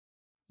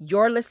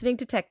You're listening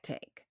to Tech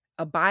Tank,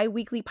 a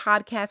bi-weekly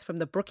podcast from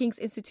the Brookings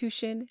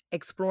Institution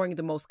exploring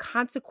the most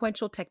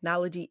consequential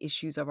technology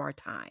issues of our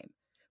time.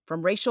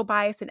 From racial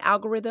bias and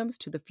algorithms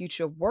to the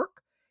future of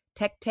work,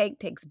 Tech Tank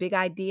takes big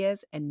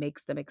ideas and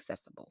makes them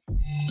accessible.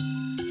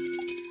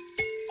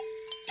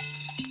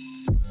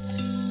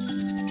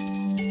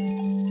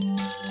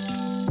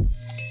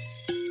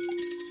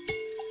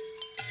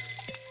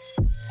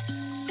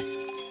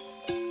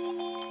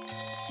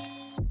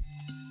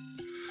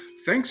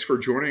 Thanks for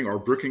joining our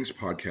Brookings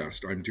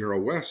podcast. I'm Darrell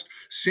West,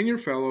 Senior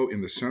Fellow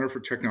in the Center for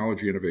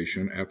Technology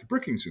Innovation at the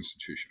Brookings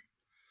Institution.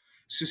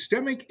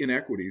 Systemic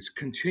inequities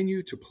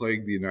continue to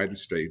plague the United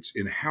States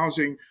in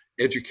housing,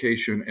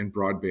 education, and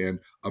broadband,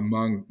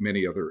 among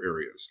many other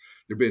areas.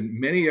 There have been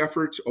many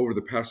efforts over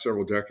the past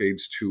several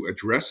decades to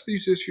address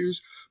these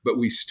issues, but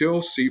we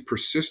still see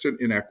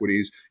persistent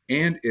inequities,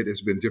 and it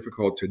has been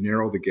difficult to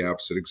narrow the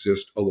gaps that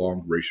exist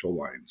along racial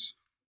lines.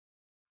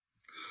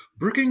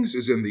 Brookings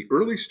is in the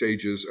early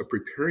stages of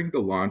preparing the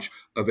launch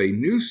of a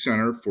new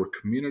Center for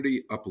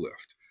Community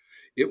Uplift.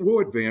 It will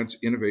advance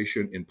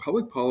innovation in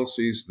public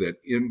policies that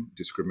end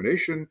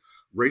discrimination,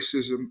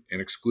 racism,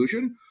 and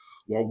exclusion,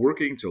 while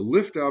working to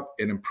lift up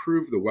and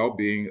improve the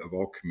well-being of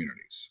all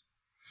communities.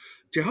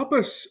 To help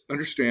us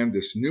understand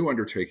this new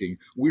undertaking,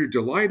 we're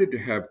delighted to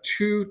have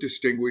two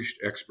distinguished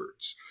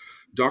experts.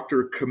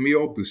 Dr.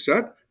 Camille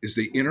Busette is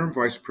the Interim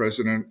Vice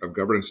President of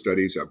Governance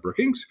Studies at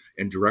Brookings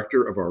and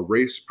Director of our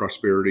Race,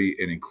 Prosperity,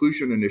 and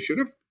Inclusion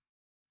Initiative.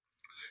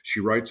 She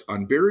writes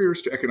on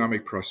barriers to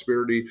economic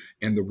prosperity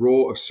and the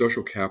role of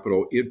social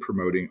capital in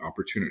promoting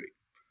opportunity.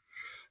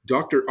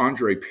 Dr.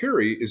 Andre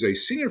Perry is a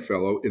Senior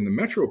Fellow in the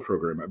Metro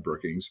program at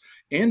Brookings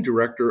and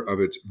Director of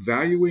its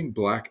Valuing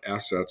Black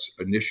Assets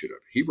initiative.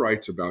 He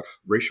writes about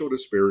racial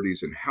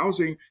disparities in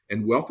housing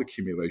and wealth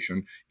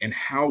accumulation and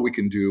how we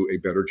can do a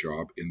better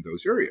job in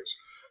those areas.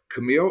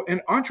 Camille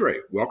and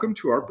Andre, welcome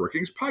to our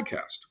Brookings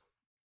podcast.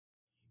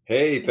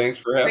 Hey, thanks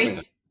for having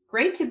us.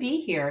 Great to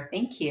be here.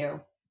 Thank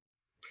you.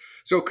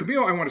 So,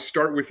 Camille, I want to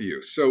start with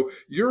you. So,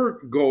 your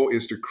goal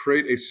is to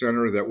create a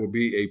center that will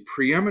be a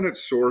preeminent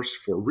source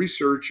for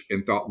research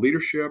and thought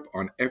leadership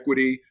on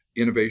equity,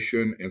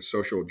 innovation, and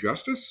social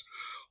justice.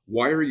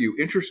 Why are you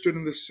interested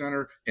in this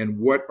center, and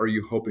what are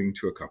you hoping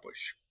to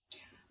accomplish?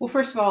 Well,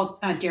 first of all,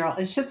 Darrell,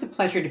 it's just a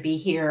pleasure to be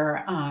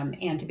here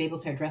and to be able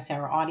to address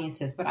our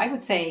audiences. But I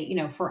would say,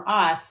 for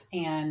us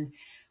and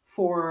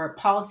for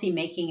policy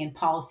making and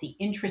policy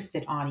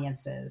interested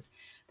audiences,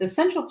 the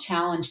central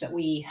challenge that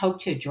we hope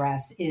to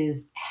address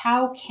is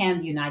how can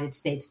the United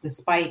States,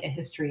 despite a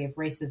history of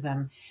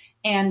racism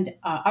and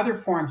other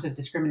forms of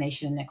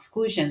discrimination and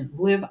exclusion,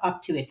 live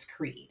up to its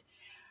creed?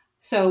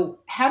 So,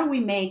 how do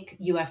we make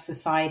U.S.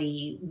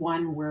 society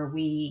one where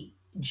we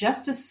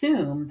just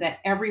assume that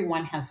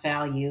everyone has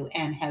value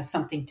and has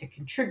something to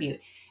contribute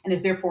and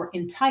is therefore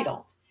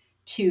entitled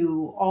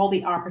to all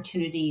the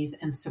opportunities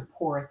and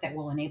support that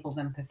will enable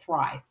them to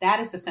thrive? That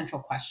is the central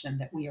question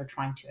that we are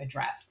trying to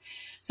address.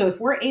 So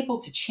if we're able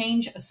to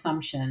change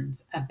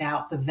assumptions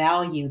about the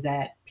value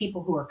that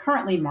people who are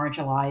currently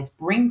marginalized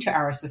bring to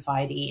our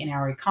society and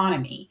our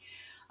economy,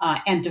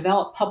 and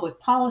develop public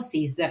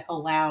policies that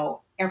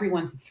allow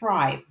everyone to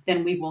thrive,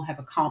 then we will have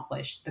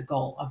accomplished the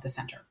goal of the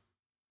center.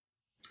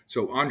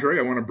 So, Andre,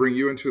 I want to bring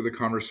you into the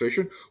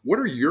conversation. What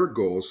are your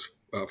goals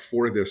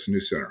for this new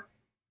center?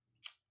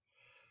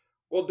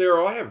 Well,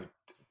 Darrell, I have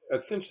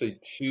essentially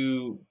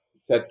two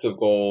sets of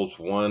goals.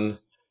 One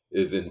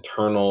is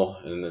internal,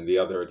 and then the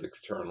other is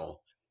external.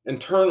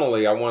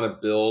 Internally, I want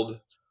to build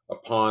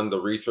upon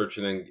the research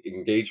and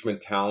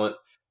engagement talent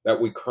that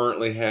we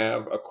currently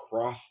have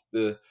across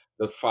the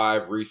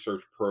five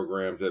research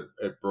programs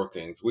at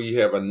Brookings. We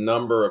have a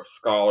number of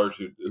scholars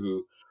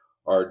who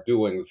are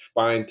doing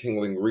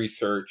spine-tingling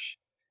research,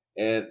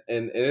 and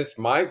it's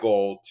my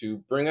goal to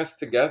bring us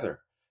together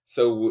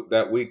so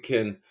that we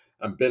can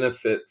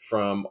benefit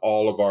from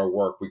all of our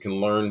work. We can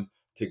learn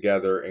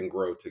together and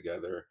grow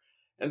together.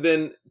 And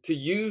then to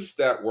use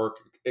that work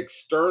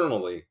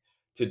externally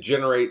to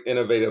generate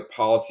innovative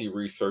policy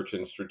research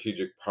and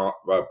strategic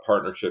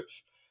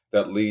partnerships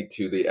that lead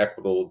to the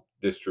equitable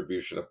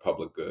distribution of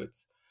public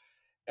goods.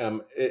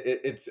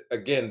 It's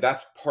again,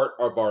 that's part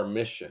of our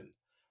mission.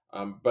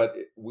 But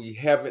we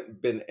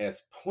haven't been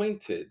as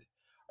pointed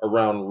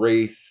around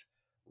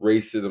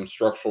racism,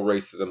 structural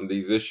racism,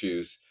 these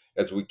issues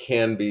as we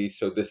can be.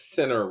 So this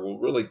center will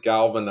really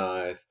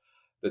galvanize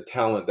the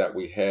talent that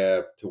we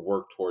have to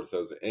work towards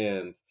those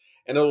ends.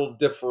 And it will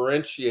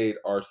differentiate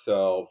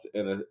ourselves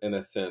in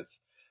a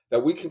sense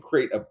that we can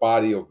create a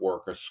body of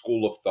work, a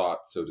school of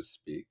thought, so to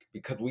speak,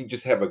 because we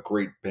just have a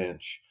great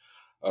bench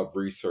of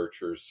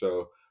researchers.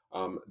 So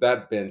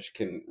that bench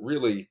can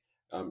really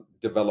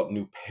develop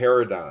new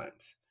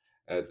paradigms,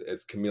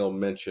 as Camille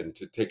mentioned,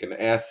 to take an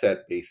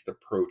asset-based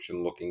approach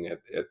in looking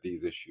at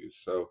these issues.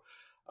 So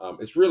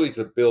it's really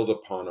to build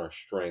upon our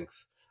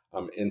strengths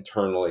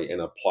internally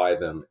and apply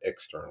them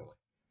externally.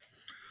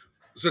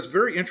 So it's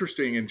very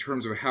interesting in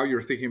terms of how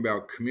you're thinking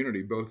about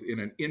community, both in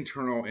an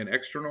internal and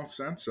external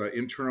sense.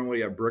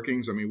 Internally at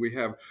Brookings, I mean, we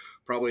have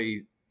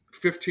probably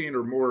 15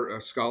 or more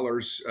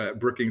scholars at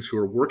Brookings who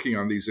are working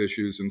on these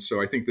issues. And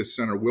so I think this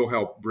center will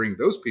help bring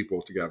those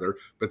people together.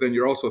 But then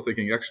you're also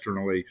thinking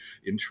externally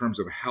in terms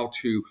of how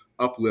to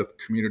uplift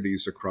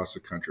communities across the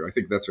country. I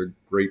think that's a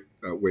great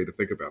way to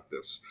think about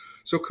this.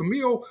 So,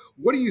 Camille,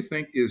 what do you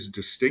think is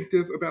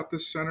distinctive about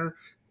this center?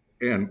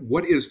 And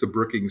what is the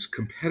Brookings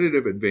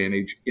competitive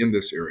advantage in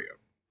this area?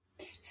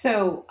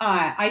 So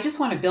I just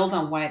want to build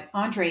on what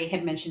Andre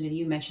had mentioned and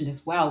you mentioned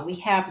as well. We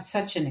have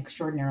such an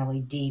extraordinarily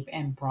deep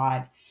and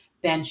broad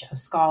bench of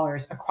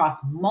scholars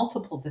across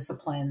multiple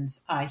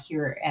disciplines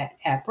here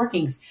at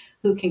Brookings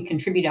who can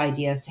contribute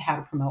ideas to how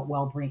to promote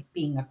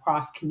well-being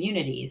across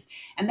communities.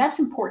 And that's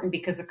important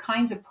because the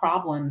kinds of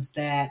problems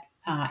that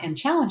and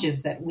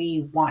challenges that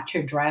we want to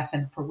address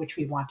and for which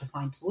we want to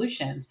find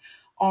solutions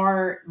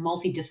are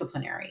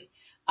multidisciplinary.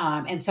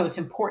 And so it's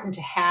important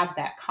to have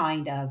that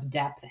kind of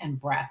depth and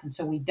breadth. And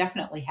so we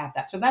definitely have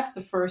that. So that's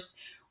the first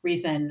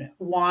reason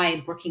why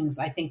Brookings,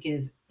 I think,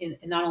 is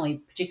not only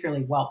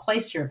particularly well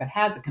placed here, but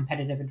has a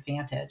competitive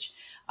advantage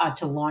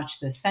to launch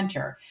this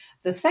center.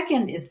 The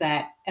second is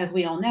that, as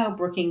we all know,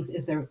 Brookings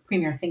is the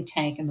premier think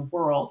tank in the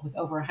world with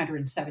over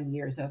 107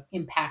 years of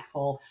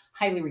impactful,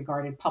 highly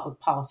regarded public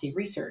policy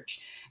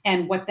research.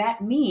 And what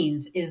that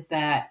means is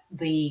that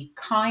the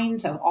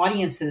kinds of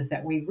audiences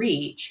that we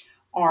reach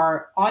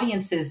are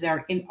audiences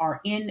that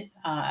are in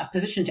a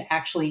position to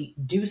actually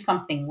do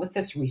something with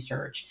this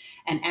research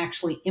and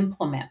actually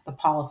implement the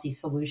policy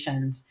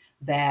solutions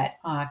that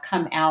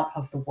come out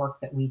of the work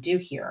that we do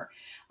here.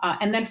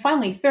 And then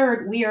finally,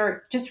 third, we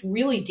are just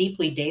really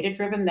deeply data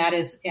driven. That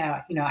is,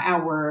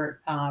 our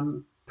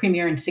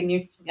premier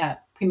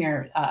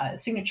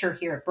signature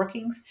here at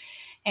Brookings.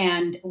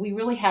 And we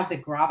really have the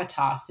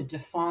gravitas to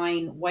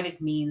define what it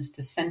means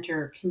to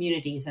center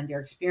communities and their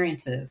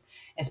experiences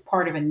as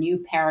part of a new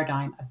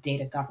paradigm of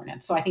data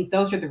governance. So I think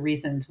those are the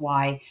reasons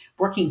why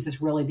Brookings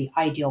is really the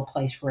ideal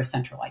place for a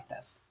center like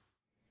this.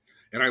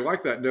 And I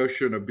like that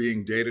notion of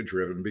being data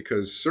driven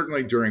because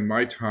certainly during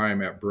my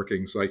time at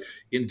Brookings, like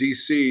in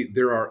DC,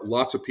 there are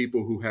lots of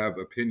people who have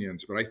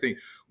opinions. But I think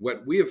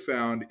what we have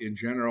found in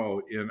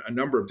general in a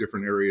number of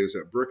different areas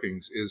at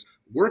Brookings is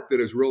work that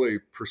is really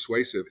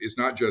persuasive is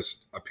not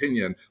just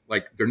opinion.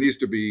 Like there needs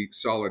to be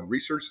solid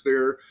research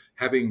there.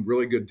 Having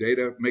really good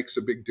data makes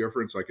a big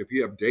difference. Like if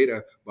you have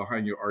data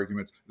behind your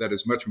arguments, that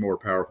is much more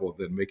powerful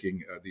than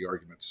making the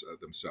arguments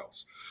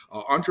themselves.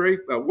 Andre,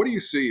 what do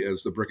you see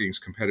as the Brookings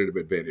competitive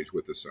advantage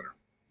with the center?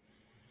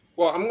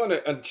 Well, I'm going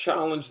to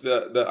challenge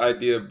the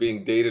idea of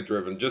being data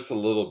driven just a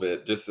little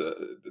bit, just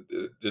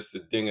to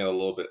ding it a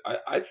little bit.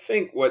 I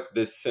think what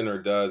this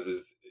center does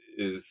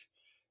is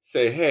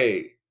say,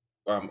 hey,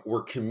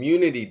 we're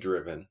community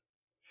driven,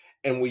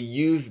 and we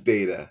use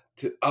data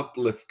to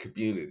uplift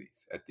communities.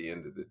 At the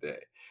end of the day,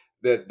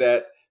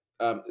 that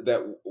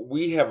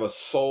we have a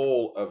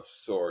soul of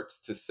sorts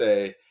to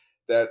say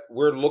that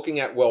we're looking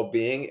at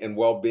well-being, and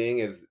well-being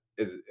is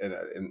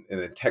in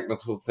a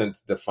technical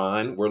sense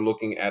defined. We're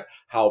looking at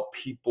how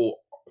people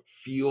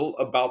feel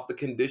about the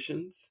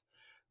conditions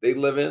they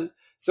live in.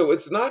 So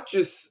it's not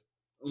just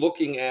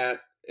looking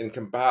at and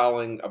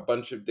compiling a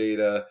bunch of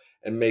data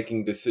and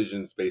making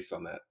decisions based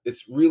on that.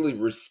 It's really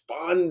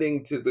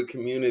responding to the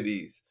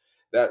communities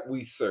that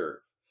we serve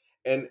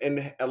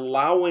and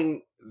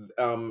allowing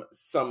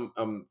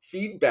some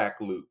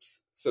feedback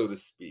loops, so to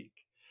speak,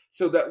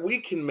 so that we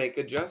can make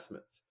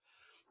adjustments.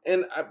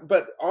 And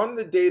but on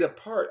the data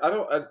part,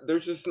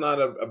 there's just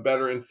not a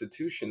better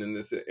institution in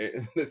this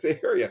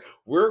area.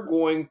 We're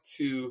going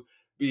to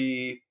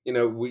be,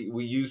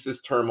 we use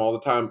this term all the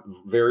time,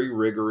 very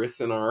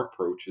rigorous in our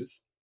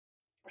approaches,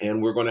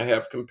 and we're going to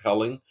have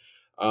compelling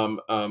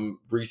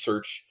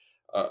research,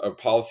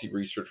 policy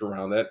research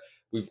around that.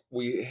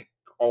 We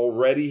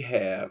already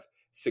have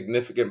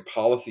significant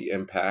policy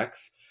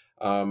impacts.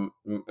 In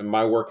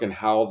my work in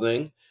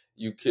housing,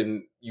 you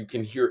can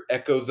hear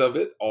echoes of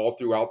it all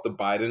throughout the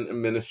Biden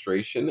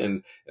administration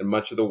and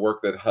much of the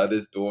work that HUD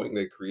is doing.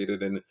 They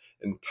created an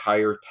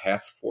entire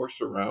task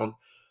force around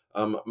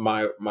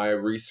my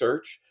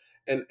research,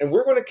 and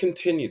we're going to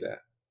continue that.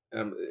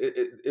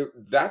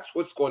 That's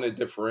what's going to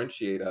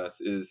differentiate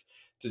us, is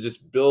to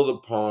just build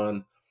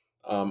upon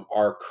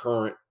our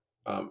current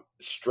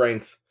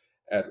strength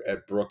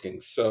at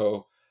Brookings.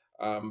 So,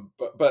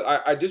 but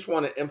I just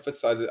want to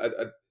emphasize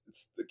that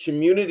the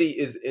community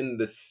is in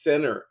the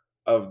center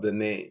of the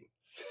name,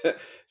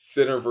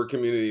 Center for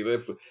Community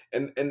Live,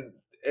 and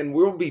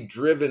we'll be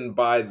driven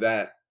by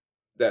that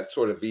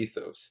sort of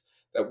ethos,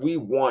 that we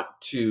want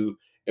to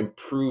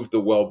improve the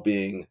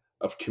well-being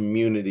of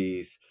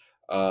communities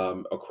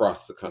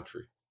across the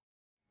country.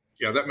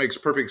 Yeah, that makes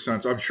perfect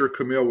sense. I'm sure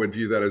Camille would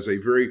view that as a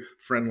very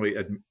friendly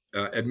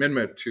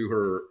amendment to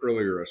her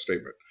earlier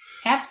statement.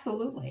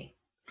 Absolutely.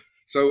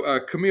 So,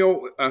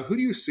 Camille, who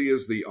do you see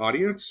as the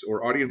audience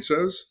or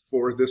audiences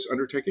for this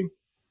undertaking?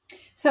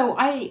 So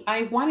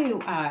I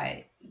want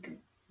to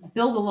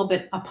build a little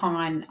bit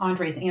upon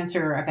Andre's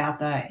answer about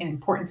the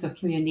importance of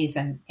communities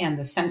and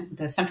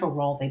the central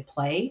role they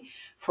play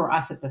for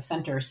us at the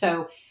center.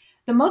 So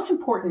the most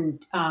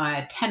important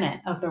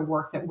tenet of the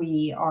work that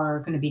we are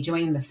going to be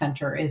doing in the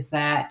center is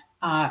that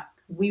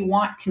we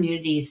want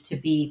communities to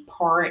be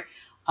part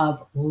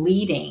of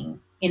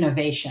leading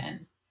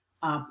innovation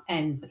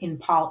and in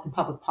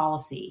public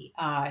policy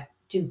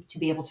to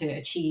be able to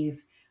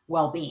achieve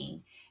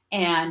well-being.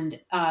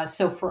 And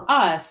so for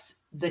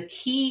us, the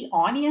key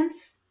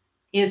audience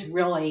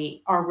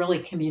are really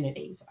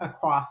communities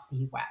across the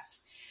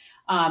U.S.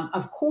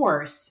 Of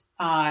course,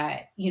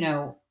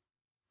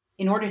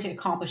 in order to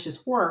accomplish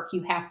this work,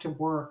 you have to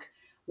work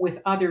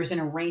with others in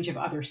a range of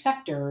other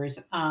sectors,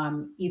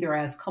 either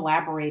as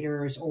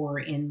collaborators or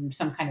in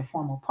some kind of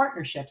formal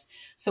partnerships.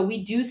 So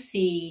we do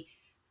see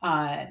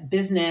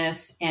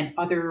business and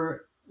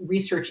other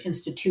research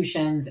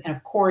institutions, and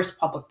of course,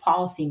 public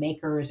policy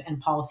makers and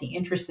policy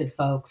interested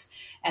folks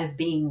as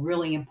being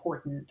really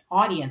important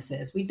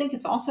audiences. We think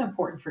it's also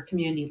important for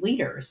community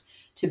leaders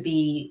to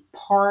be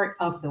part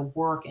of the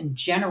work and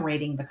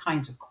generating the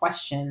kinds of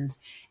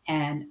questions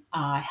and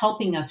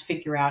helping us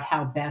figure out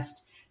how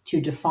best to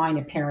define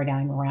a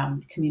paradigm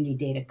around community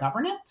data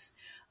governance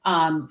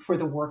for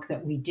the work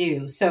that we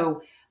do.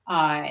 So,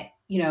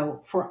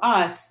 for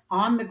us,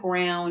 on the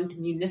ground,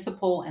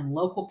 municipal and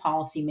local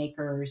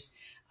policymakers,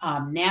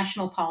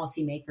 national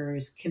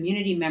policymakers,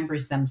 community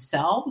members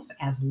themselves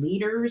as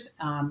leaders,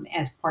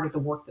 as part of the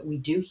work that we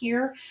do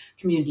here,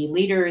 community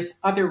leaders,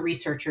 other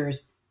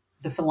researchers,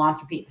 the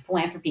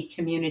philanthropy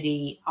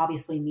community,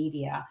 obviously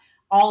media,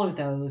 all of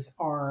those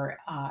are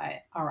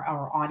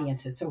our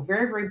audiences. So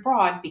very, very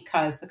broad,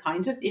 because the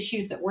kinds of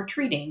issues that we're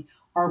treating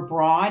are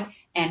broad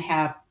and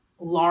have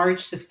large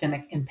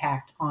systemic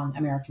impact on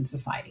American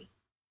society.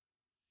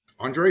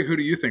 Andre, who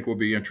do you think will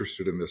be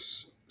interested in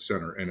this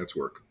center and its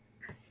work?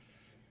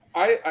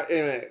 I'll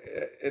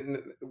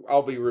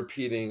be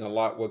repeating a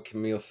lot what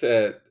Camille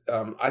said.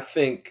 I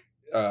think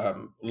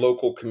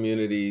local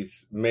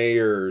communities,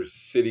 mayors,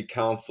 city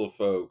council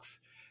folks,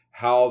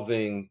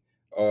 housing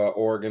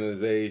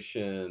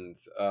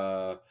organizations,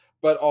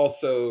 but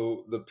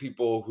also the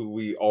people who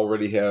we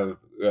already have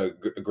a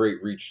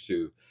great reach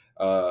to,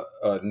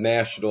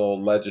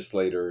 national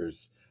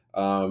legislators,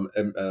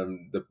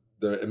 the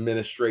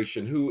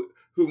administration,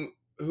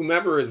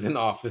 whomever is in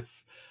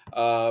office.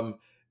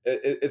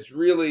 It's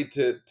really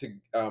to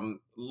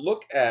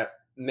look at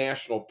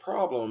national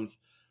problems,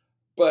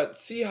 but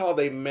see how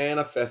they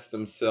manifest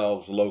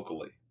themselves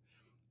locally.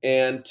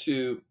 And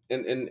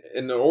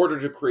in order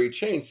to create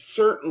change,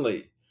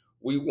 certainly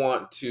we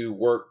want to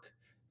work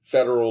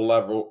federal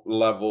level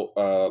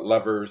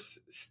levers,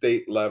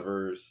 state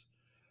levers,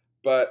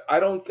 but I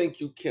don't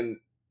think you can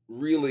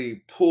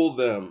really pull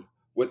them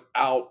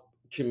without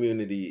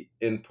community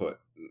input.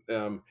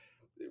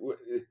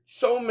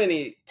 So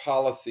many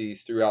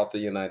policies throughout the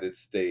United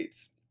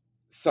States,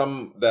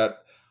 some that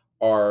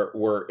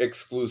were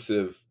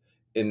exclusive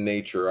in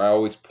nature. I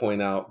always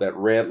point out that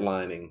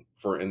redlining,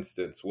 for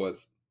instance,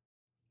 was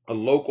a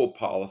local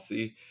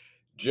policy,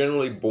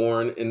 generally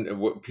born in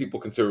what people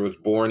consider was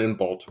born in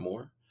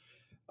Baltimore.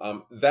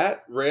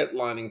 That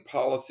redlining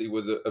policy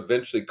was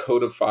eventually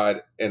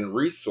codified and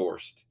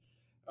resourced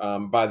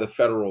by the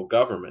federal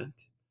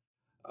government.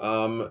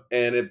 And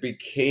it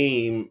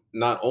became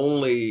not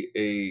only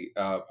a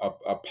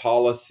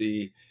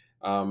policy,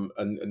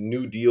 a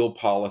New Deal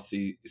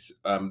policy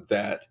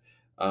that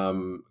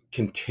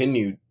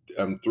continued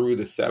through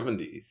the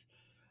 70s.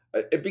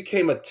 It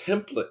became a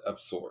template of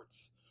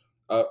sorts,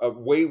 a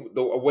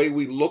way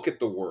we look at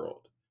the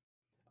world.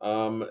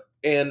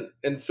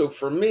 And so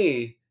for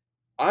me,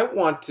 I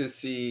want to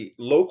see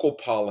local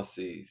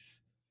policies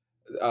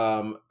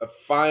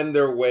find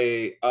their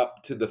way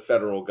up to the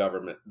federal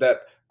government that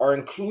are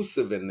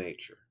inclusive in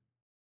nature.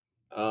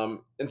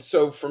 And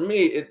so for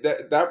me,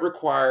 that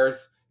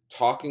requires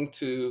talking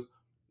to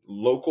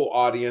local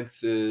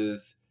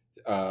audiences,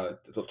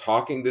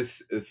 talking to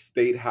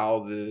state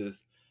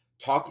houses,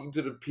 talking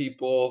to the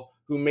people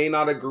who may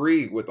not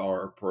agree with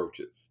our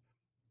approaches.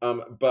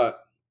 But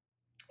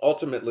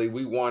ultimately,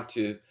 we want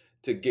to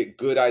get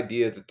good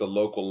ideas at the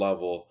local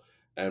level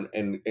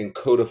and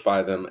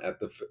codify them at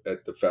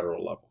the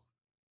federal level.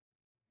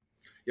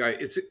 Yeah,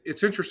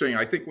 it's interesting.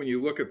 I think when you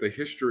look at the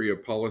history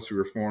of policy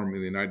reform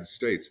in the United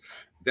States,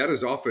 that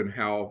is often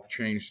how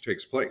change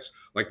takes place.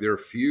 Like there are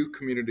few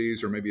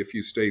communities or maybe a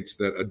few states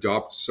that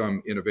adopt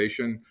some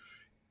innovation.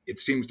 It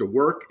seems to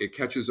work, it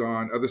catches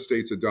on, other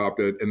states adopt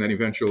it, and then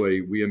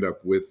eventually we end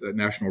up with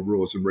national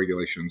rules and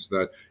regulations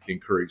that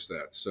encourage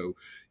that. So,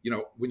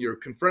 when you're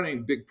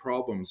confronting big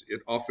problems,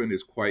 it often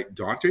is quite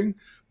daunting,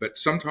 but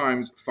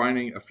sometimes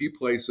finding a few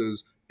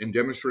places and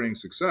demonstrating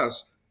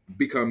success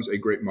becomes a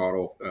great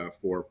model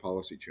for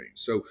policy change.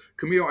 So,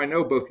 Camille, I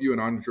know both you and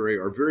Andre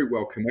are very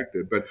well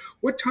connected, but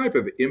what type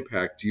of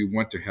impact do you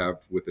want to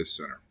have with this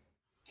center?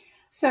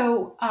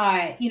 So,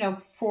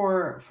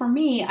 for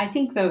me, I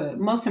think the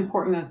most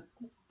important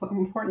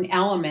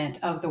element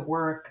of the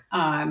work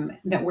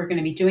that we're going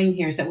to be doing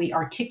here is that we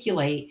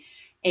articulate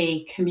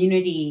a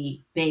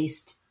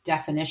community-based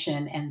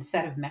definition and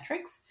set of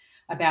metrics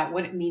about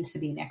what it means to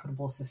be an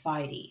equitable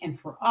society. And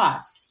for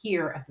us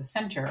here at the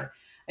center,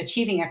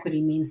 achieving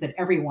equity means that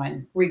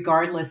everyone,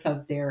 regardless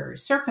of their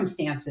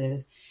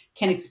circumstances,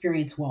 can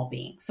experience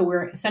well-being. So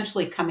we're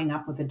essentially coming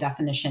up with a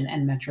definition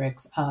and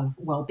metrics of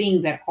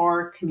well-being that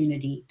are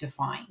community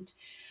defined.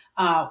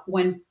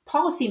 When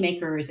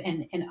policymakers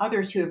and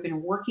others who have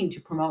been working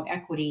to promote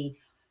equity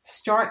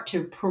start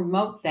to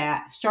promote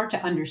that, start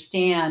to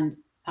understand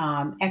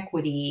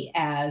equity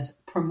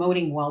as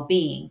promoting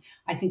well-being,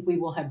 I think we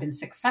will have been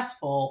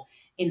successful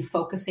in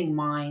focusing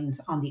minds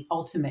on the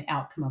ultimate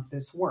outcome of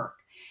this work.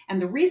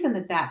 And the reason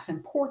that that's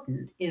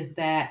important is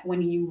that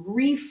when you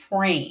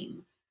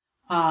reframe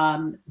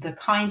the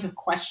kinds of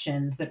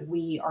questions that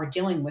we are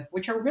dealing with,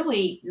 which are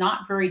really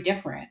not very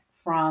different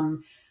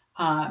from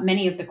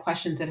many of the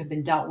questions that have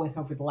been dealt with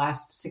over the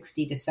last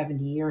 60 to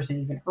 70 years and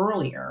even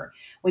earlier,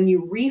 when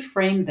you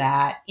reframe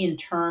that in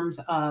terms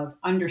of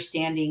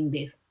understanding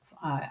the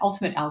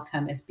ultimate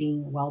outcome as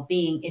being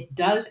well-being, it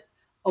does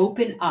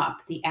open up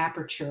the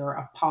aperture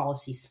of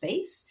policy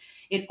space.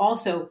 It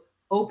also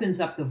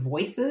opens up the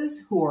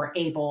voices who are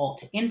able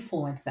to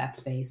influence that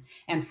space.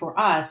 And for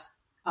us,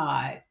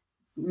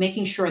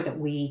 making sure that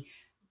we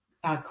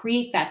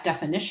create that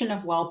definition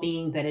of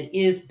well-being, that it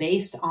is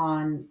based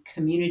on a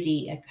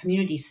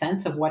community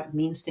sense of what it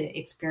means to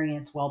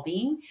experience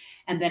well-being,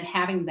 and then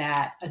having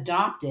that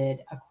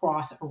adopted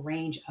across a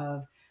range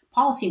of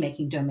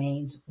policymaking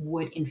domains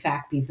would in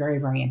fact be very,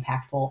 very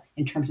impactful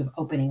in terms of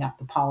opening up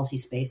the policy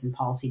space and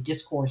policy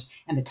discourse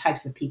and the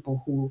types of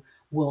people who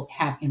will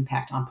have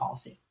impact on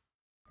policy.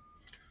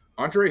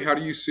 Andre, how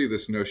do you see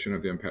this notion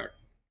of impact?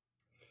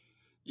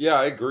 Yeah,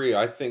 I agree.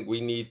 I think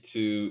we need to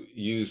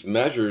use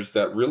measures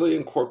that really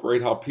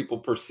incorporate how people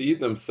perceive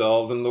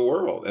themselves in the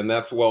world, and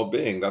that's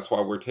well-being. That's why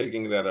we're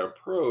taking that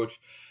approach.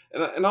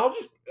 And I'll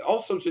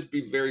just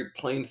be very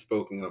plain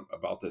spoken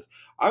about this.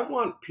 I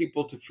want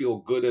people to feel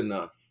good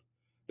enough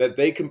that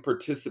they can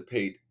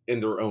participate in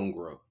their own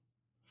growth.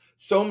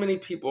 So many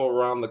people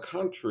around the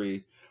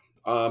country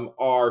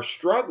are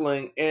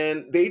struggling,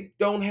 and they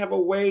don't have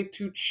a way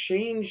to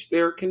change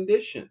their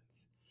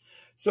conditions.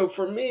 So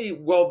for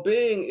me,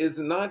 well-being is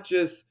not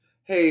just,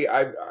 hey,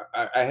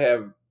 I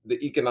have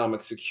the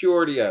economic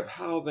security, I have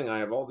housing, I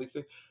have all these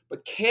things,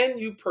 but can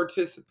you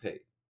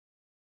participate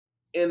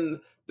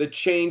in the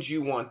change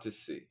you want to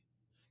see?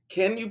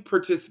 Can you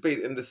participate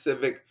in the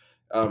civic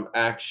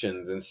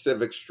actions and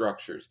civic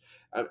structures?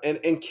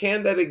 And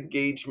can that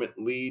engagement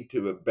lead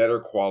to a better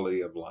quality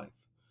of life?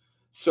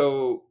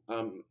 So,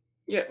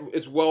 yeah,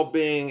 it's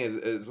well-being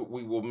as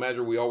we will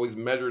measure. We always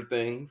measure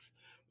things,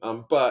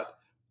 but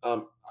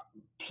um,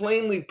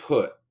 plainly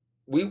put,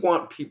 we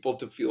want people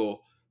to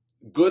feel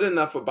good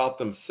enough about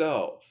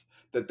themselves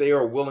that they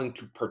are willing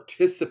to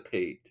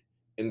participate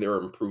in their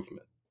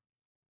improvement.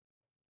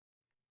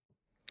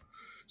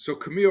 So,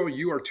 Camille,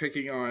 you are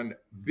taking on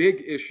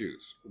big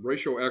issues: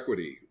 racial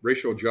equity,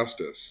 racial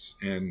justice,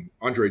 and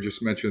Andre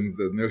just mentioned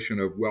the notion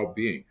of well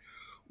being.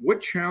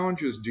 What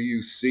challenges do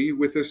you see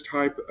with this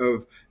type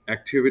of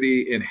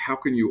activity, and how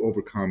can you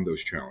overcome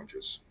those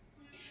challenges?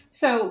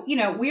 So,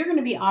 we're going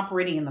to be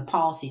operating in the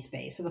policy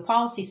space. So the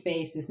policy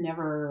space is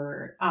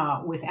never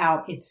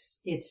without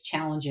its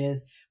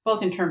challenges,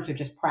 both in terms of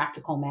just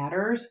practical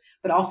matters,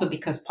 but also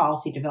because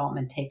policy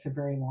development takes a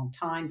very long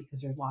time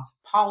because there's lots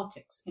of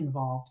politics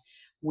involved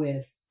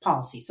with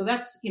policy. So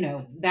that's,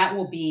 that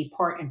will be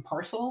part and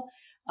parcel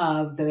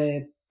of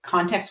the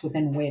context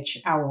within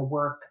which our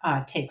work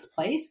takes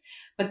place.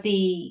 But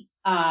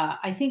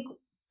I think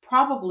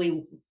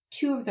probably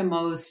two of the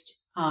most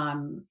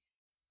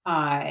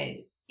uh,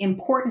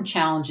 important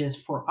challenges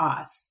for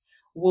us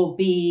will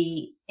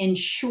be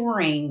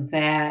ensuring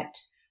that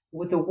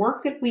with the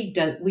work that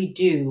we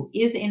do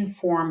is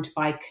informed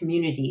by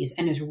communities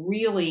and is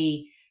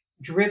really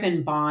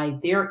driven by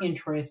their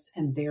interests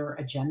and their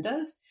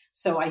agendas.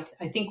 So I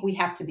think we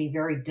have to be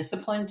very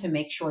disciplined to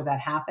make sure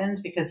that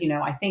happens because,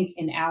 I think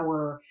in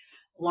our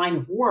line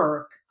of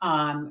work,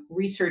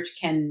 research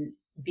can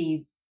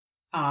be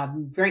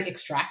very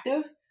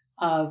extractive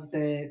of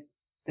the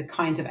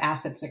kinds of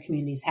assets that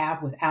communities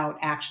have without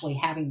actually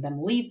having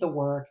them lead the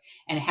work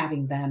and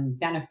having them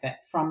benefit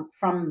from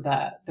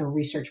the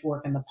research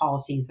work and the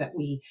policies that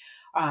we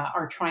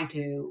are trying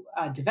to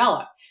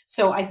develop.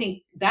 So I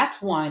think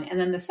that's one. And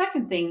then the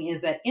second thing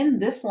is that in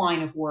this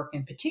line of work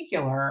in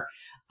particular,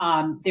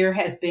 there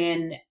has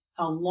been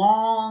a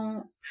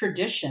long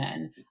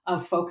tradition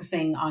of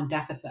focusing on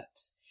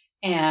deficits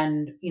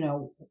and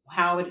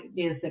how it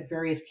is that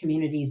various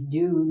communities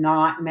do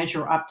not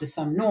measure up to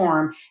some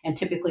norm, and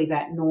typically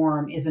that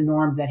norm is a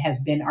norm that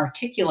has been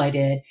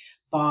articulated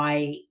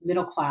by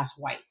middle class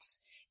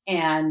whites.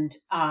 And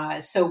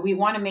so we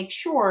want to make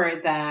sure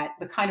that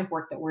the kind of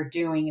work that we're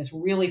doing is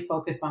really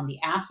focused on the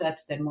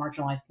assets that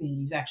marginalized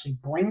communities actually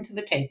bring to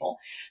the table,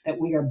 that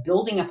we are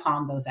building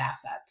upon those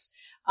assets,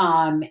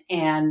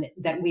 and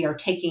that we are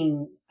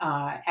taking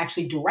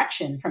actually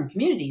direction from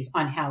communities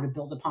on how to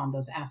build upon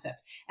those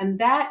assets. And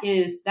that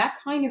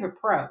kind of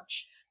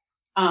approach,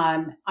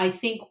 I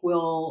think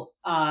will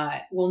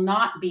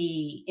not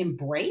be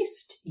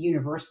embraced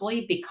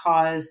universally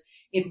because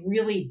it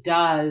really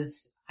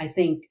does, I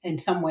think, in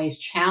some ways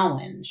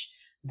challenge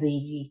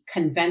the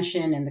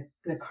convention and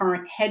the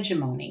current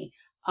hegemony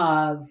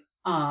of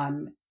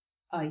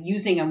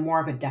using a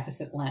more of a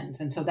deficit lens.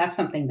 And so that's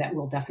something that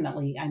we'll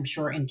definitely, I'm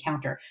sure,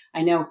 encounter.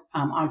 I know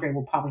Andre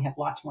will probably have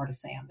lots more to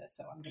say on this,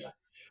 so I'm going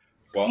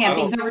to hand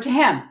things over to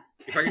him.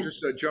 If I can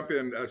just jump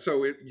in.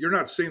 You're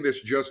not seeing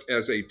this just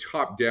as a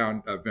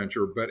top-down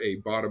venture, but a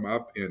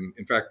bottom-up, and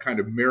in fact, kind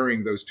of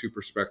mirroring those two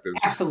perspectives.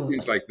 Absolutely. It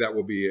seems like that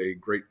will be a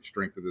great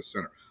strength of this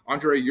center.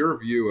 Andre, your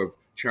view of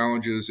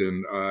challenges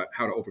and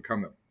how to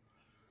overcome them.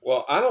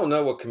 Well, I don't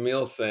know what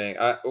Camille's saying.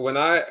 When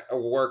I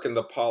work in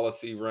the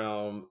policy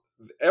realm,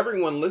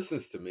 everyone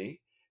listens to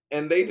me,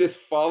 and they just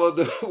follow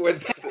the.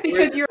 That's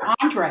because you're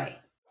Andre.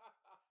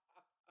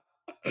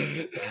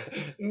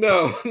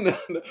 No.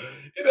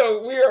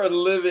 We are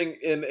living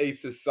in a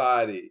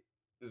society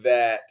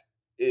that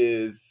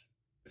is,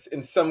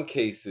 in some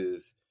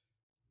cases,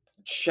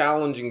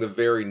 challenging the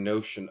very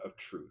notion of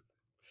truth.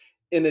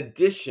 In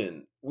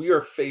addition, we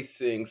are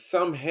facing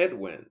some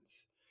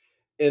headwinds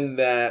in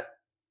that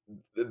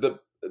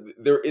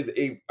there is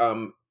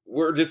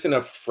we're just in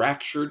a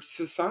fractured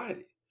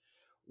society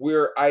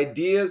where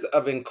ideas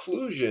of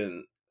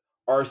inclusion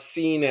are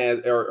seen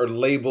as or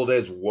labeled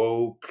as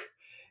woke,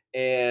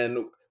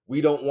 and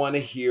we don't want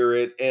to hear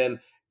it, and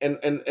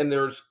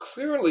there's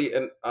clearly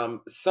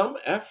some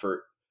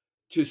effort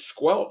to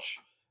squelch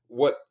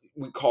what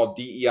we call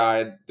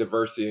DEI,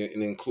 diversity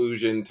and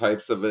inclusion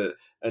types of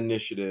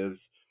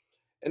initiatives.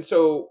 And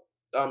so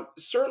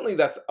certainly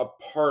that's a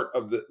part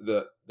of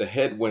the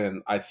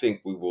headwind I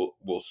think we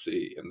will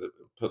see in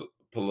the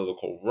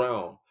political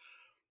realm.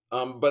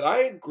 But I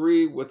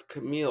agree with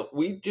Camille.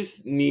 We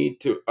just need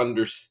to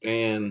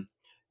understand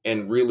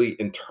and really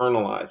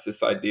internalize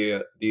this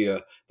idea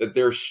that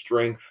there's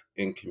strength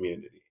in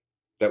community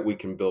that we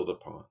can build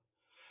upon.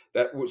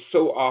 That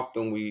so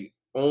often we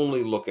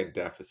only look at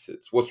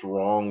deficits, what's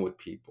wrong with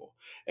people.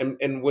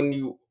 And when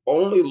you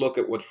only look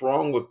at what's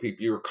wrong with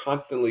people, you're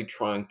constantly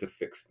trying to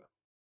fix them.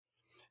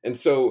 And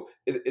so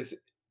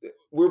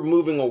we're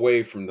moving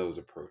away from those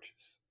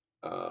approaches.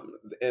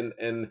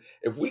 And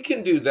if we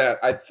can do that,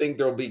 I think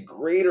there'll be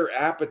greater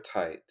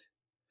appetite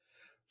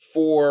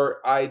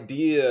for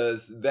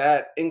ideas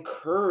that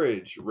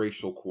encourage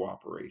racial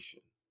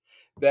cooperation,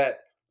 that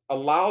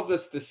allows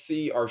us to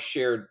see our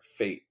shared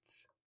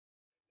fates,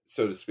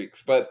 so to speak.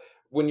 But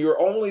when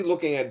you're only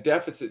looking at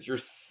deficits, you're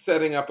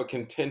setting up a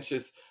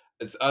contentious,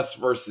 it's us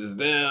versus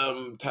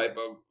them type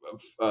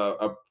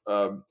of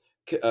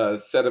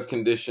set of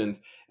conditions,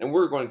 and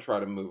we're going to try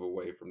to move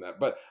away from that.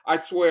 But I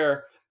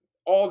swear,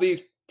 all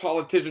these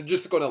politicians are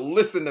just going to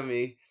listen to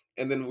me,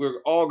 and then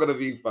we're all going to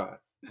be fine.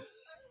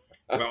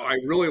 Well, I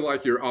really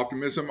like your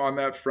optimism on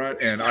that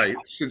front, and I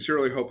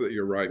sincerely hope that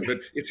you're right. But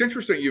it's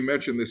interesting you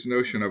mentioned this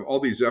notion of all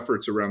these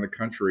efforts around the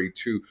country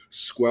to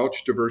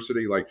squelch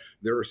diversity. Like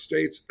there are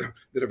states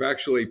that have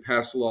actually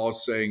passed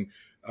laws saying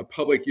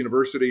public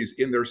universities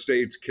in their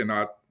states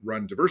cannot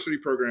run diversity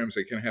programs.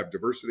 They can have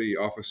diversity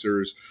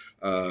officers.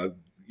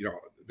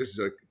 This is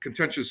a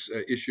contentious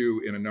issue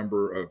in a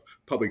number of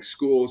public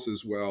schools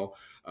as well.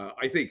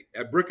 I think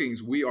at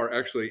Brookings, we are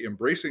actually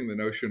embracing the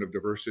notion of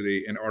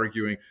diversity and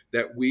arguing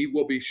that we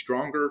will be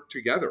stronger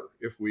together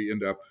if we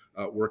end up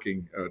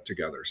working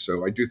together.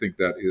 So I do think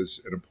that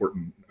is an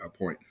important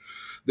point.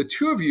 The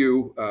two of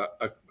you,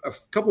 a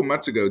couple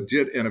months ago,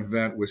 did an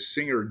event with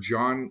singer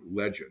John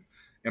Legend.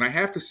 And I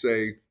have to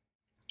say,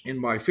 in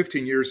my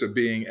 15 years of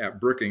being at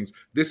Brookings,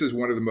 this is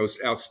one of the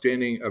most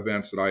outstanding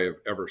events that I have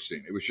ever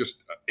seen. It was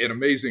just an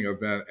amazing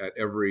event at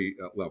every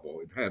level.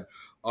 It had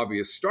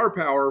obvious star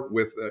power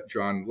with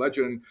John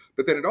Legend,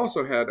 but then it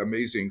also had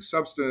amazing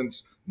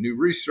substance, new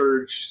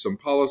research, some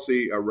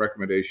policy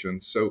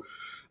recommendations. So,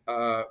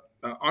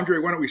 Andre,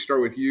 why don't we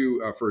start with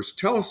you first?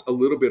 Tell us a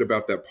little bit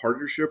about that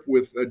partnership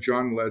with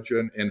John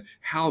Legend and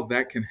how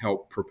that can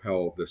help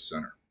propel this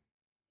center.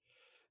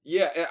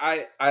 Yeah,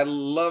 I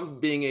love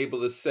being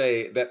able to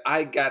say that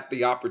I got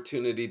the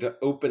opportunity to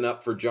open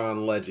up for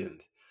John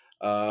Legend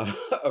a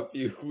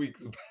few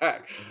weeks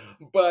back.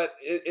 But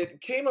it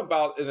came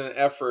about in an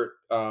effort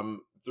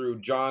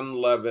through John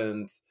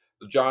Legend's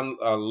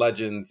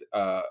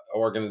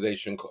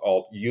organization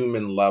called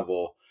Human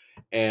Level.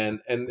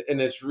 And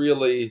it's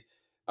really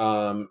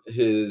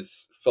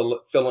his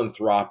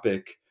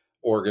philanthropic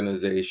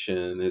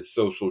organization, his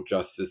social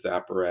justice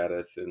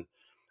apparatus.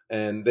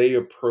 And they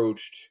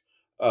approached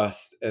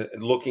us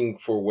looking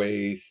for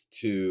ways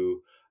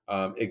to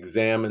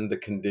examine the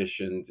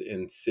conditions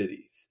in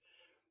cities.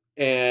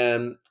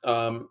 And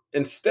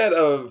instead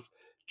of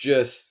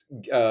just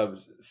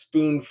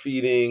spoon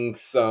feeding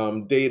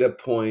some data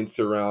points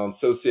around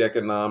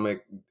socioeconomic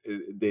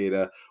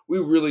data, we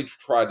really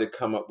tried to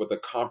come up with a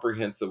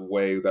comprehensive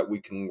way that we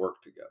can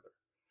work together.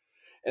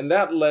 And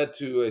that led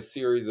to a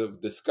series of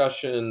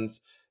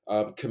discussions.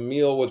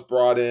 Camille was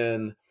brought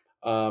in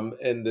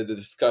the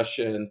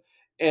discussion,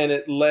 and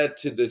it led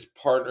to this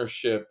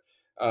partnership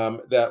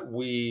that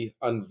we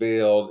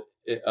unveiled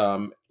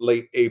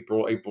late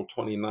April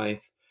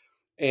 29th.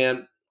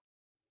 And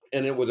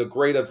it was a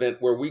great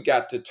event where we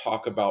got to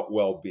talk about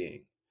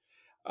well-being.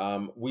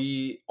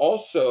 We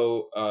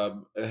also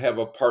have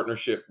a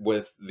partnership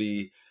with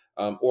the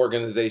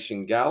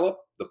organization Gallup,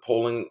 the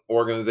polling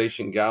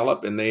organization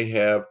Gallup, and they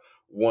have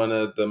one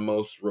of the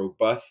most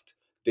robust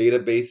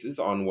databases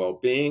on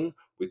well-being.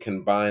 We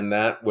combine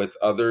that with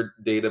other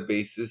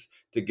databases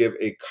to give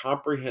a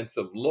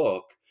comprehensive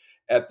look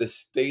at the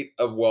state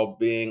of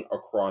well-being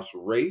across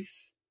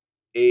race,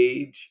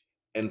 age,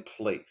 and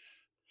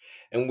place.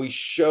 And we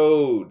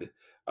showed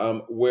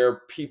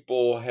where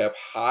people have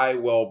high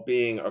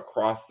well-being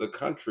across the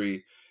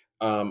country,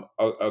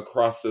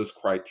 across those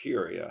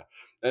criteria.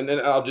 And then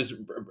I'll just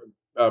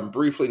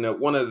briefly note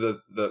one of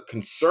the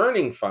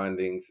concerning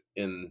findings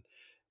in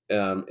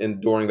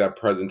during that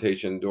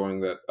presentation, during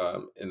that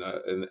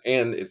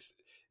and it's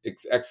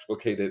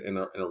explicated in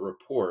a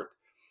report.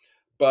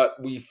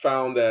 But we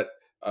found that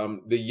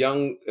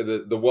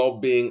the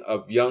well-being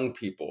of young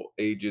people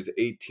ages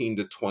 18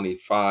 to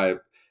 25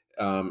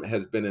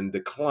 has been in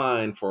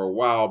decline for a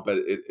while, but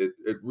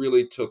it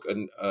really took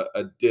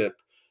a dip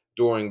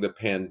during the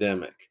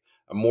pandemic,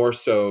 more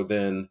so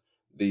than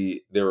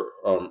their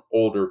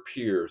older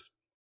peers.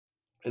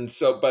 And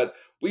so, but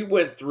we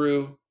went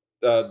through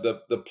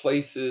the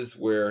places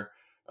where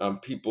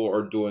people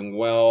are doing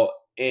well,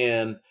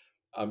 and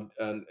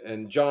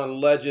John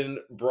Legend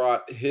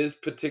brought his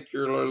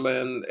particular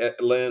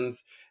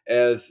lens,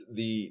 as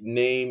the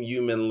name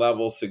Human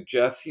Level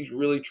suggests. He's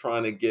really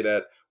trying to get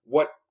at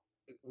what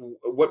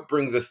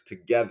brings us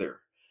together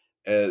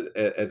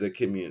as a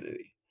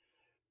community.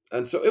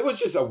 And so it was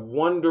just a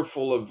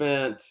wonderful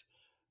event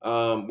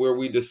where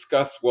we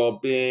discussed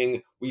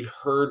well-being. We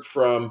heard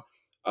from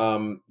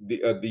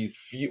these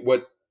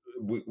what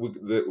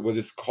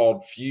is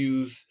called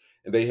Fuse,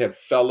 and they have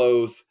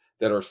fellows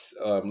that are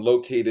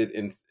located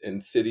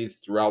in cities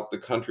throughout the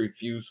country,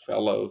 Fuse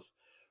fellows,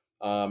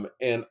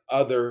 and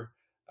other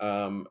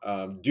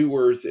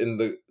doers in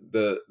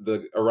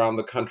the around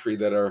the country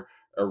that are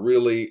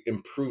really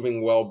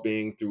improving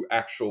well-being through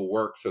actual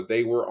work. So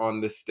they were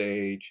on the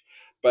stage,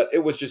 but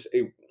it was just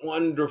a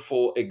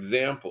wonderful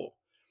example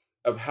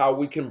of how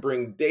we can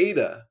bring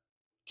data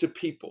to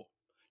people.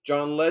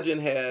 John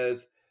Legend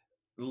has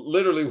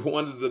literally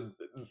one of the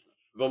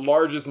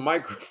largest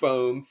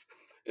microphones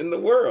in the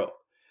world.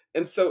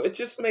 And so it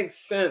just makes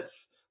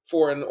sense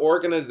for an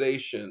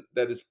organization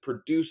that is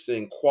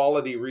producing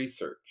quality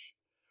research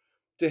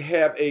to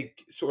have a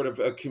sort of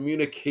a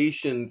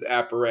communications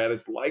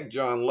apparatus like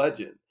John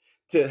Legend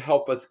to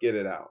help us get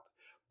it out.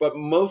 But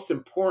most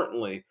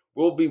importantly,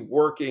 we'll be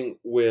working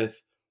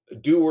with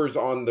doers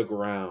on the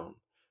ground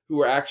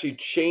who are actually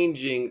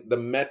changing the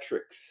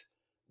metrics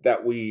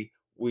that we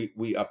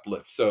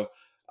uplift. So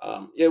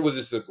it was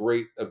just a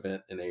great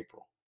event in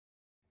April.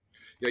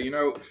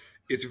 Yeah,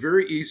 it's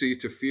very easy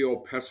to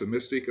feel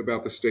pessimistic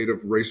about the state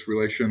of race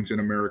relations in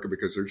America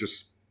because there's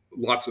just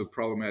lots of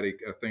problematic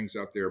things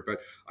out there.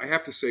 But I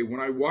have to say, when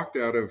I walked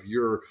out of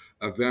your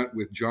event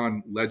with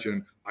John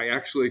Legend, I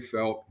actually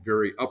felt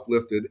very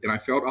uplifted and I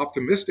felt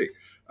optimistic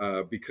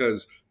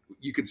because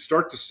you could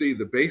start to see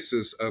the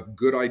basis of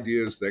good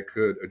ideas that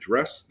could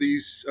address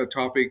these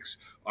topics.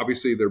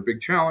 Obviously, there are big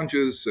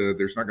challenges.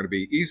 There's not going to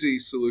be easy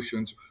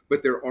solutions,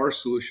 but there are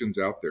solutions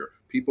out there.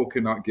 People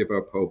cannot give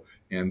up hope,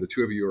 and the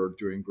two of you are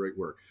doing great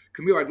work.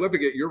 Camille, I'd love to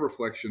get your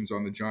reflections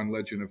on the John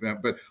Legend event,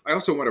 but I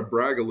also want to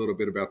brag a little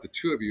bit about the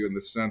two of you in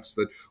the sense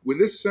that when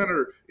this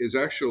center is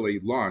actually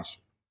launched,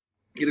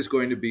 it is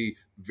going to be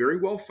very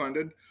well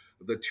funded.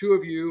 The two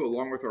of you,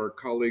 along with our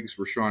colleagues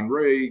Rashawn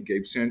Ray,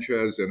 Gabe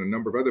Sanchez, and a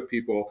number of other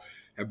people,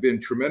 have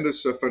been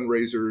tremendous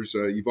fundraisers.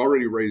 You've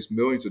already raised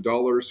millions of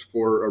dollars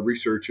for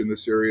research in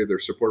this area.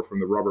 There's support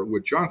from the Robert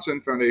Wood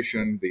Johnson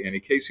Foundation, the Annie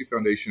Casey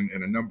Foundation,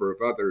 and a number of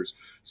others.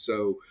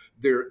 So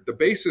the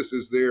basis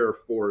is there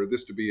for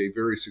this to be a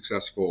very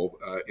successful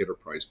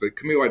enterprise. But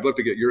Camille, I'd love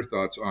to get your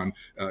thoughts on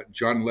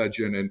John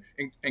Legend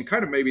and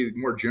kind of maybe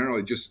more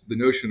generally just the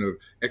notion of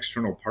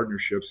external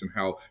partnerships and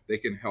how they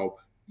can help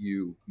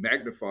you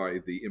magnify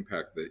the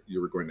impact that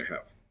you're going to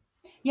have.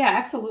 Yeah,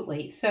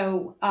 absolutely.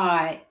 So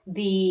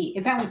the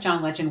event with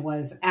John Legend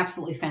was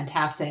absolutely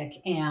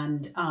fantastic.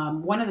 And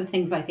one of the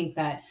things I think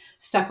that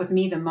stuck with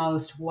me the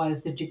most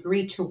was the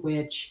degree to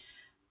which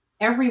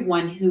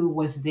everyone who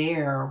was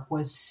there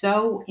was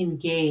so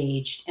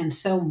engaged and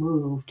so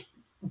moved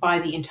by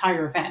the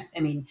entire event. I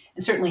mean,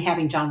 and certainly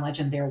having John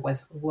Legend there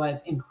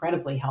was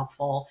incredibly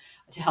helpful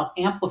to help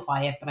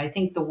amplify it. But I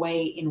think the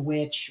way in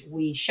which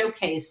we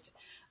showcased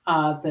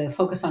the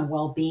focus on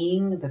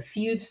well-being, the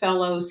Fuse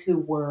Fellows who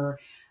were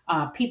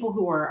people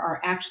who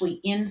are actually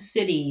in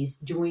cities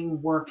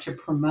doing work to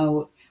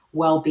promote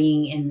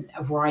well-being in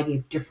a variety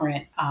of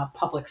different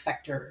public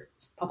sector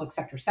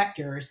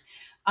sectors.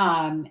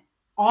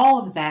 All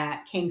of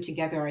that came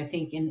together, I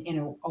think,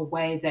 in a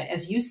way that,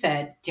 as you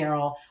said,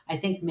 Daryl, I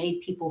think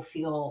made people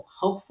feel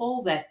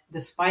hopeful that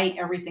despite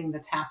everything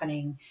that's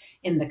happening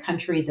in the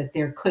country, that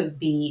there could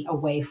be a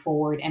way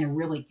forward and a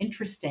really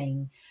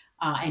interesting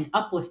and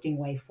uplifting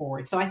way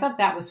forward. So I thought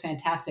that was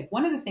fantastic.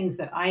 One of the things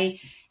that I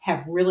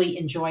have really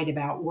enjoyed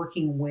about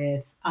working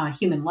with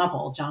Human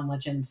Level, John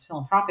Legend's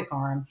philanthropic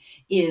arm,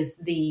 is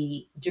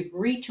the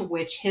degree to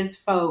which his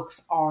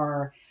folks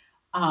are,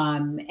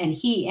 and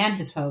he and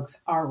his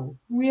folks are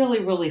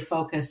really, really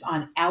focused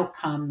on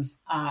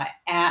outcomes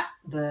at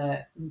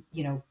the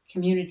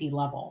community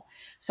level.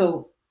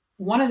 So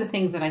one of the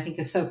things that I think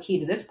is so key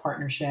to this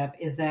partnership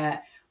is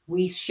that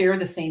we share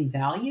the same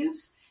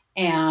values,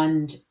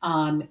 and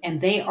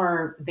they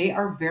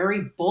are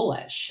very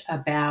bullish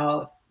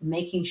about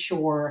making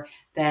sure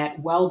that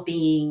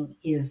well-being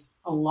is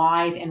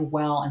alive and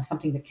well and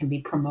something that can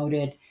be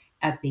promoted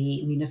at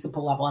the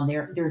municipal level, and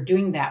they're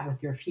doing that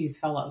with their Fuse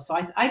Fellows. So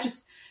I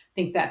just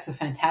think that's a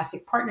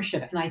fantastic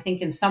partnership, and I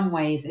think in some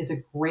ways is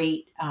a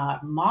great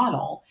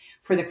model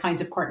for the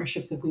kinds of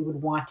partnerships that we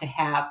would want to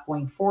have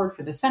going forward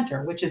for the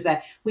center, which is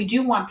that we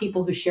do want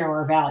people who share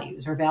our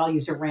values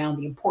around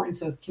the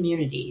importance of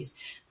communities,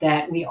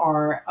 that we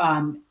are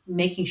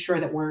making sure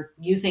that we're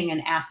using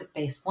an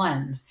asset-based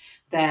lens,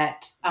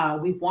 that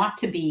we want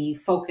to be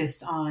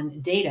focused on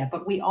data,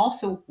 but we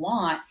also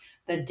want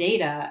the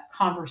data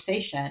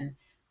conversation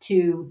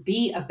to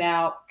be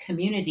about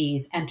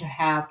communities and to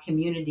have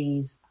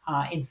communities,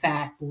 in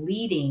fact,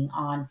 leading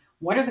on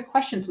what are the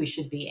questions we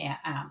should be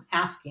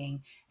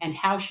asking and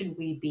how should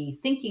we be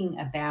thinking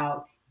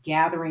about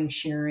gathering,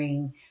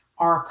 sharing,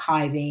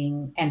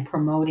 archiving, and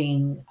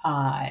promoting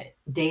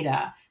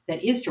data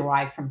that is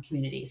derived from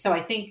communities. So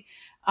I think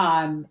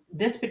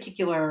this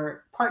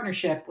particular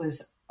partnership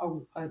was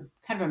a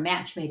kind of a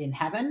match made in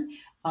heaven.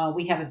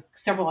 We have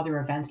several other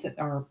events that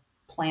are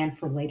planned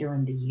for later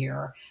in the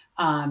year.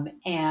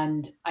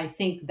 And I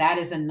think that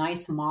is a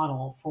nice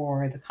model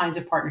for the kinds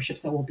of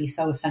partnerships that will be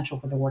so essential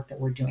for the work that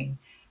we're doing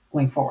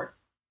going forward.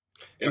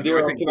 And No,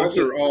 I Daryl, think can I those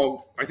just are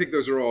all. I think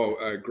those are all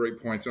great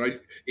points. And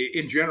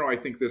in general, I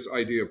think this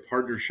idea of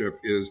partnership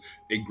is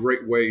a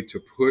great way to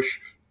push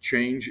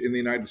change in the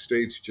United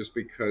States, just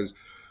because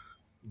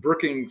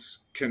Brookings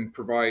can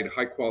provide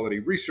high quality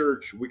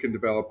research. We can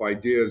develop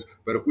ideas,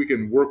 but if we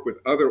can work with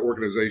other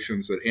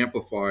organizations that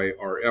amplify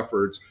our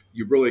efforts,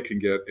 you really can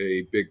get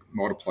a big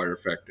multiplier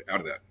effect out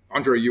of that.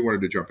 Andre, you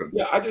wanted to jump in.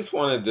 Yeah, I just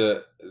wanted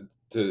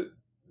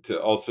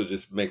to also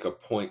just make a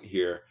point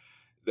here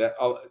that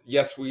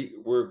yes,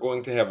 we're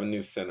going to have a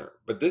new center,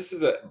 but this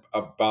is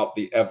about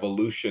the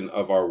evolution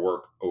of our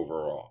work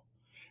overall.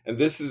 And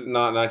this is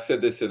not, and I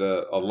said this at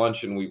a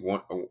luncheon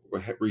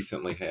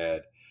recently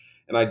had,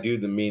 and I do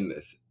mean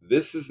this.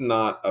 This is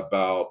not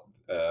about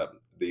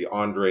the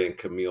Andre and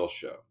Camille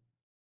show.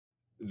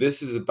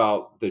 This is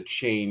about the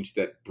change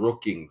that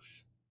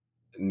Brookings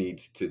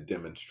needs to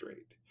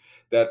demonstrate.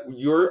 That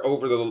you're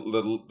over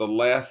the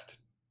last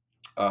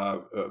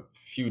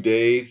few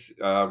days,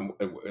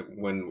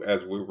 when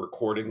as we're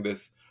recording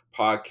this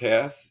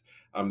podcast,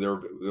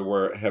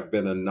 there have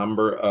been a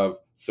number of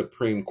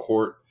Supreme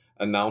Court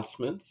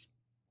announcements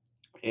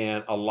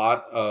and a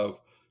lot of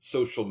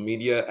social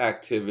media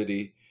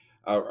activity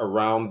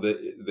around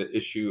the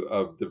issue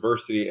of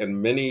diversity,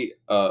 and many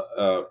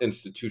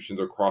institutions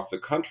across the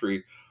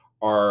country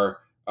are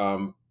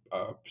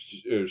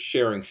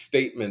sharing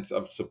statements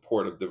of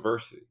support of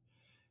diversity.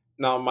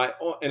 Now,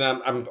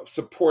 I'm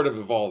supportive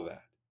of all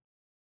that,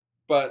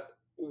 but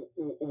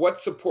what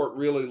support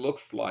really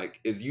looks like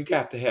is you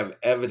got to have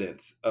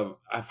evidence of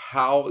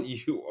how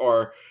you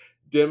are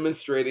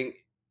demonstrating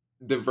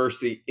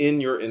diversity in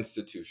your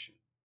institution.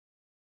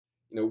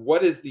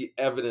 What is the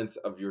evidence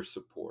of your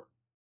support?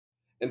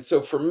 And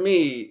so for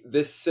me,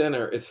 this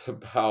center is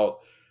about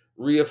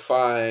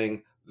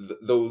reifying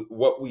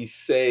what we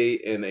say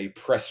in a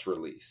press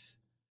release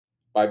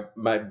by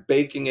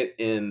baking it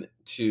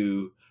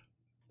into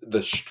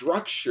the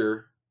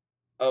structure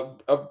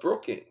of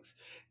Brookings.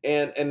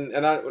 And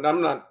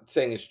I'm not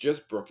saying it's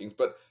just Brookings,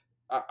 but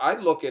I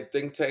look at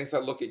think tanks, I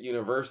look at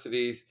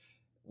universities.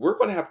 We're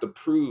going to have to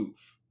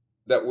prove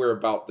that we're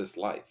about this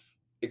life.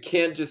 It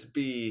can't just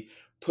be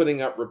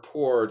putting up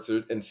reports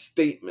and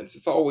statements.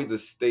 It's always a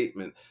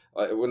statement.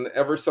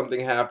 Whenever something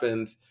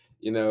happens,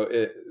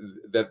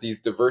 that these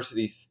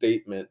diversity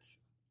statements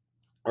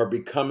are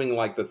becoming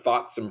like the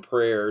thoughts and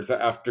prayers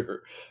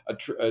after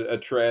a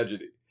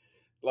tragedy.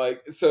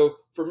 So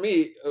for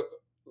me,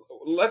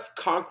 let's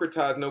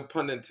concretize, no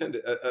pun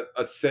intended,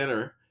 a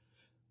center,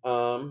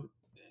 um,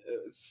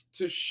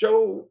 to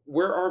show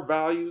where our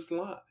values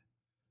lie.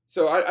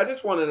 So I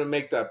just wanted to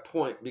make that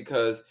point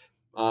because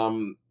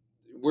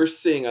we're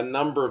seeing a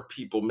number of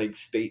people make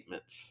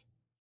statements.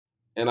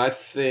 And I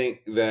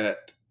think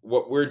that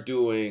what we're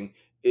doing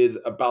is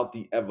about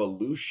the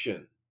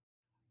evolution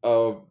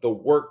of the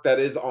work that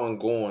is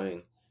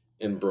ongoing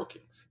in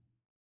Brookings.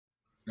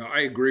 Now,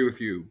 I agree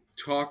with you.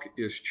 Talk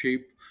is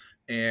cheap.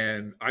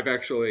 And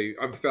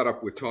I'm fed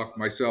up with talk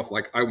myself.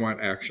 Like, I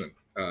want action.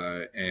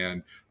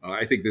 And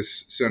I think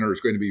this center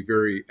is going to be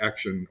very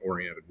action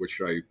oriented,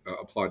 which I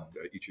applaud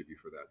each of you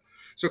for that.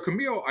 So,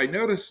 Camille, I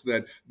noticed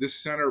that this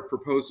center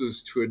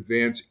proposes to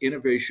advance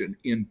innovation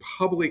in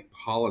public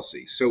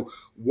policy. So,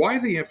 why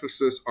the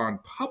emphasis on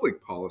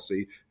public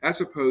policy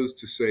as opposed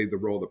to, say, the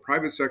role the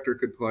private sector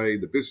could play,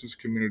 the business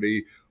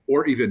community,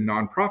 or even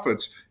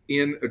nonprofits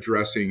in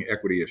addressing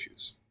equity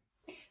issues?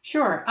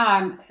 Sure.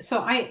 So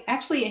I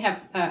actually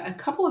have a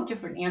couple of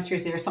different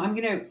answers there. So I'm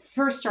going to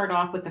first start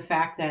off with the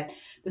fact that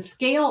the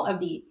scale of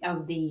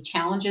the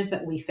challenges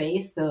that we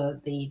face,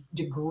 the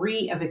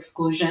degree of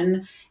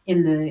exclusion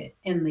in the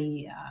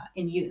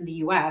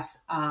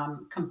U.S.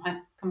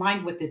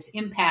 Combined with its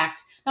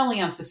impact not only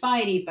on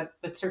society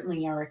but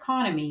certainly our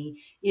economy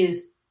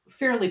is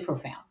fairly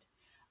profound.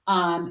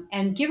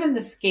 And given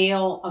the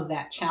scale of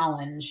that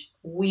challenge,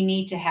 we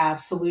need to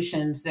have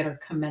solutions that are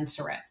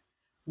commensurate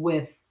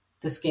with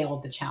the scale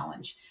of the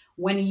challenge.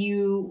 When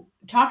you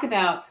talk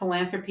about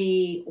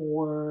philanthropy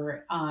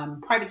or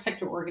private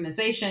sector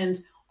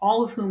organizations,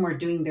 all of whom are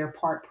doing their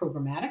part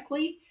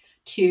programmatically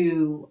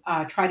to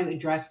try to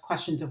address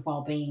questions of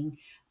well being,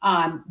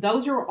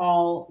 those are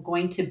all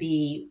going to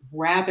be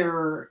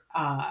rather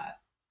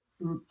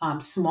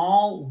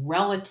small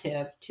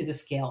relative to the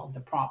scale of the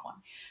problem.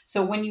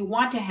 So when you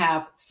want to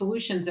have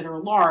solutions that are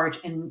large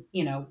and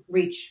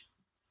reach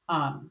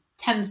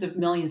tens of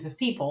millions of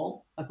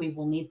people, like we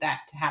will need that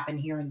to happen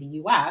here in the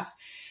U.S.,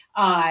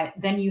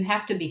 then you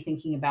have to be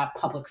thinking about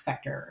public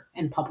sector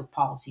and public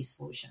policy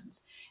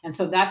solutions. And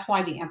so that's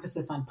why the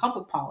emphasis on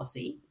public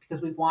policy,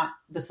 because we want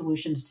the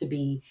solutions to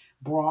be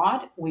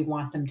broad, we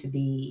want them to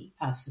be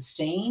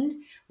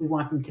sustained, we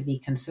want them to be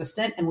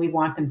consistent, and we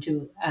want them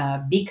to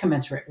be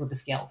commensurate with the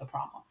scale of the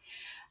problem.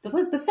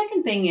 The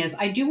second thing is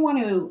I do want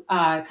to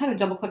kind of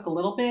double click a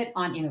little bit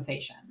on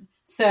innovation.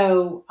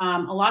 So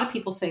a lot of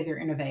people say they're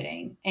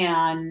innovating,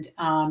 and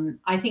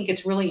I think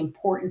it's really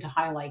important to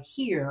highlight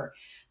here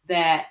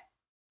that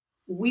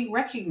we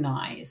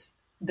recognize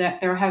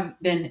that there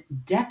have been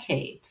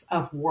decades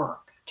of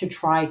work to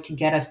try to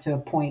get us to a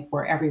point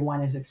where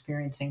everyone is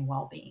experiencing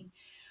well-being.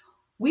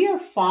 We are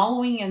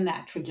following in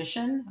that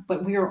tradition,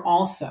 but we are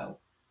also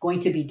going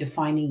to be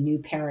defining new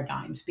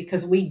paradigms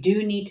because we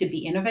do need to be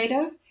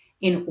innovative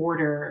in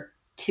order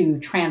to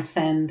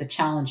transcend the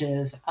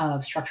challenges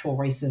of structural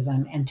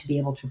racism and to be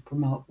able to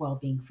promote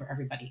well-being for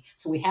everybody.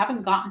 So we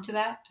haven't gotten to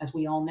that, as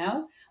we all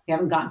know. We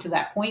haven't gotten to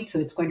that point, so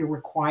it's going to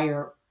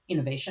require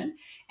innovation,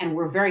 and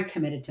we're very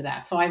committed to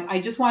that. So I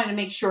just wanted to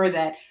make sure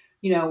that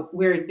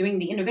we're doing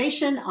the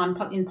innovation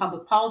in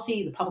public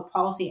policy. The public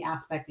policy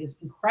aspect is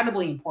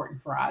incredibly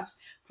important for us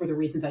for the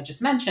reasons I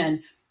just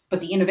mentioned, but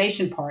the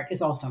innovation part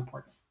is also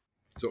important.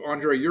 So,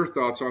 Andre, your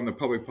thoughts on the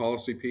public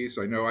policy piece?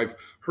 I know I've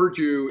heard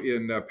you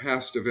in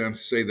past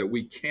events say that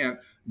we can't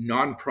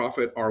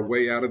nonprofit our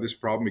way out of this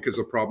problem because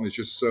the problem is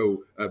just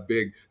so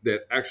big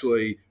that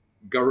actually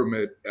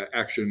government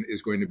action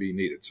is going to be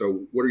needed.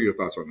 So, what are your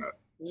thoughts on that?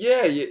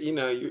 Yeah,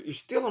 you're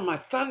stealing my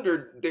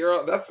thunder,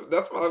 Daryl.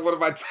 That's one of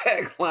my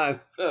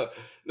taglines.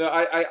 No,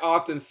 I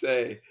often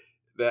say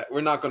that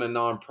we're not going to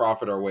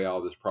nonprofit our way out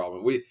of this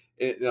problem.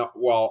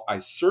 While I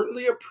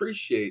certainly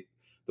appreciate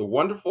the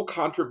wonderful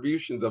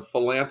contributions of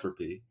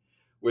philanthropy,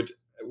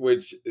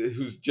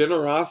 whose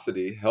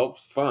generosity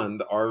helps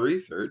fund our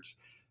research,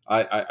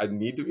 I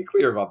need to be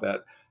clear about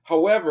that.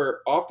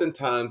 However,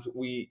 oftentimes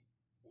we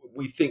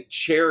think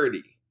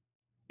charity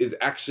is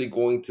actually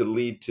going to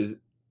lead to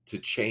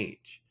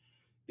change.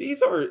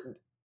 These are,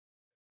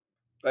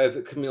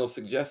 as Camille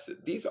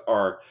suggested, these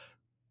are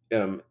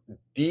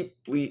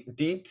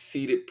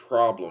deep-seated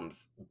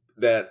problems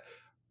that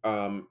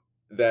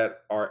that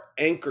are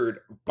anchored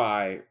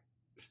by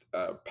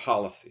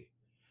policy.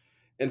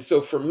 And so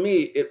for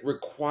me, it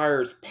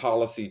requires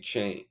policy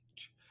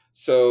change.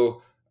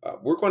 So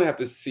we're going to have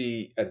to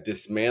see a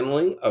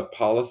dismantling of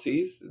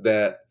policies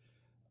that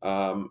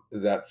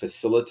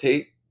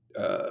facilitate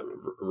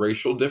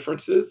racial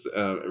differences,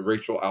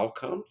 racial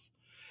outcomes.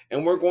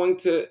 And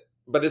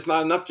but it's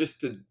not enough just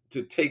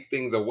to take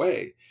things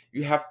away.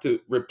 You have to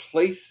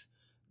replace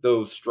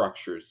those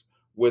structures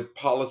with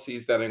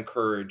policies that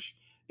encourage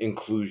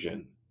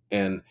inclusion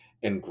and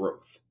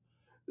growth.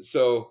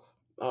 So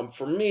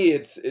for me,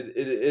 it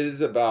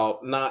is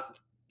about not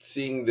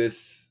seeing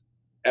this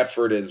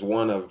effort as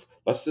one of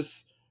let's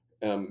just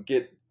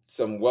get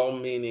some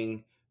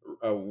well-meaning,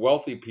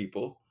 wealthy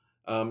people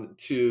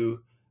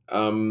to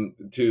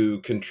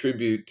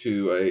contribute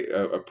to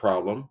a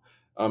problem.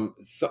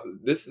 So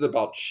this is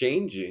about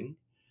changing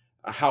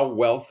how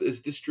wealth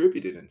is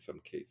distributed in some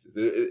cases.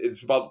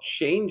 It's about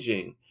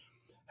changing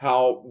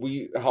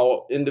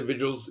how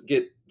individuals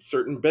get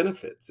certain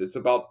benefits. It's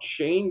about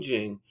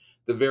changing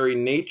the very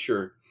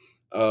nature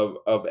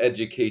of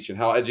education,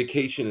 how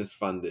education is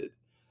funded.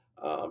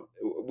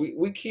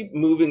 We keep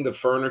moving the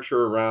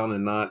furniture around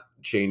and not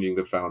changing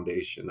the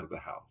foundation of the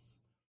house.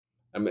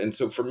 And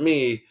so for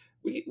me,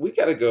 we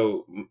got to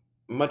go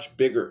much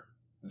bigger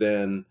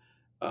than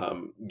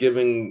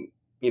giving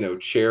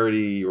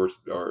charity or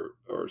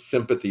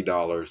sympathy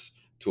dollars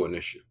to an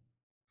issue.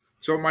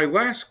 So, my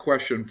last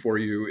question for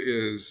you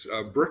is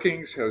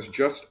Brookings has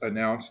just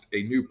announced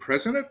a new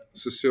president,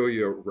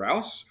 Cecilia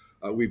Rouse.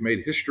 We've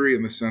made history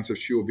in the sense that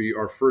she will be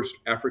our first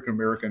African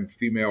American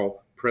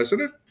female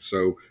president.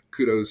 So,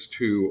 kudos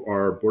to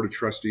our Board of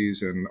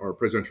Trustees and our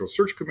Presidential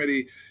Search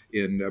Committee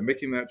in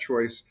making that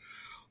choice.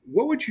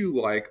 What would you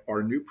like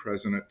our new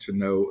president to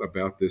know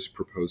about this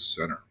proposed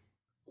center?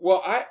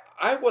 Well,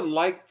 I would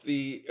like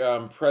the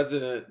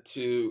president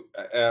to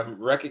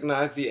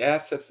recognize the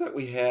assets that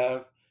we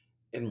have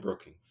in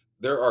Brookings.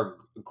 There are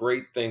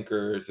great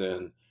thinkers,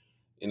 and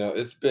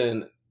it's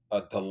been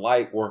a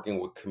delight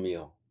working with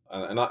Camille.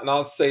 And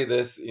I'll say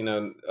this,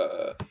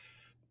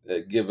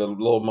 give a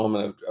little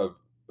moment of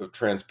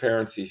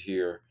transparency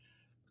here.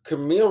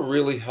 Camille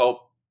really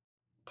helped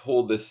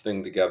pull this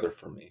thing together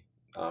for me.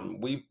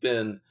 We've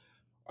been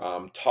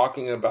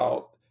talking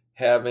about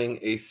having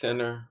a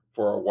center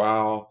for a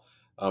while.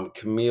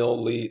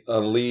 Camille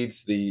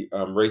leads the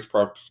Race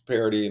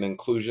Prosperity and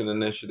Inclusion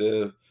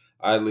Initiative.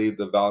 I lead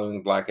the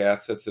Valuing Black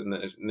Assets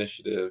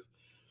Initiative,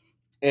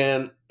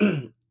 and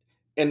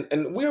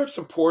and we are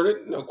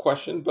supported, no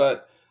question.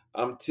 But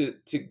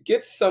to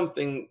get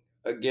something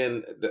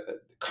again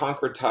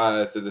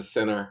concretized at the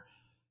center,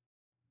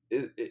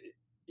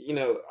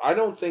 I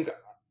don't think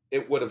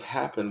it would have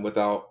happened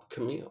without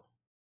Camille.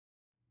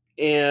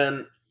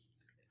 And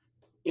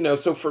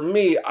so for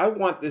me, I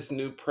want this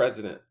new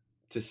president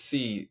to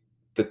see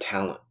the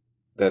talent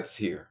that's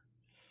here.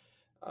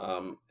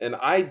 And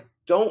I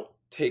don't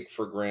take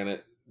for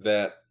granted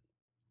that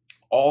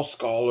all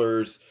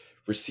scholars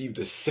receive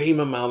the same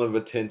amount of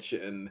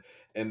attention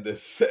and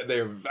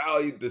they're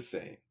valued the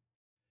same.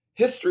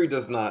 History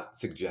does not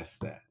suggest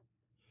that.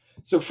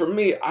 So for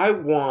me, I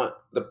want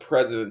the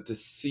president to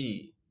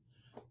see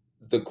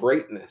the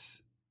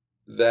greatness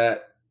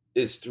that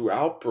is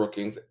throughout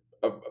Brookings,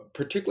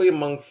 particularly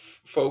among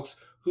folks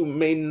who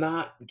may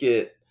not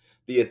get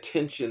the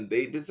attention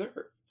they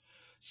deserve.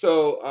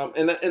 So,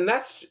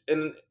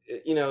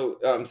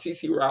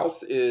 CC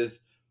Rouse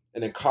is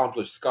an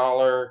accomplished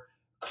scholar,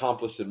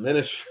 accomplished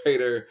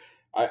administrator.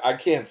 I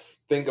can't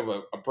think of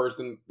a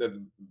person that's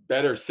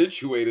better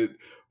situated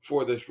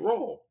for this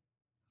role.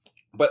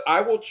 But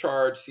I will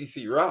charge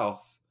CC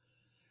Rouse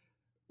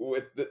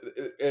with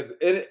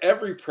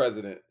every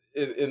president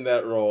in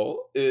that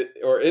role,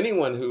 or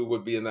anyone who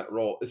would be in that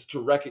role, is to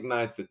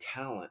recognize the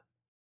talent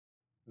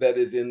that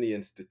is in the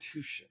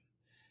institution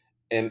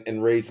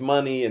and raise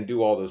money and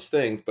do all those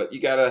things. But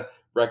you got to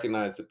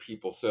recognize the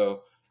people.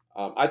 So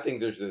I think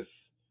there's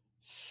just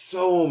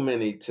so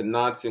many,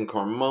 Tanatsin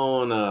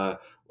Carmona.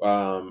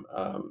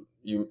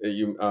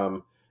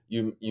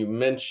 You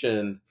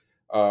mentioned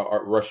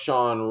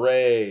Rashawn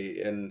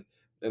Ray, and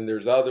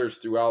there's others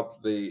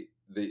throughout the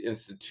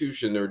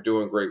institution that are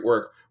doing great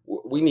work.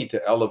 We need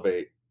to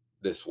elevate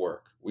this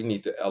work. We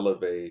need to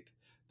elevate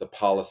the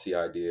policy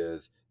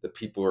ideas, the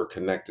people who are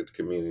connected to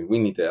community. We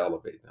need to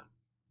elevate them.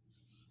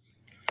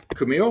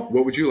 Camille,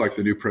 what would you like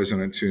the new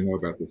president to know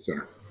about the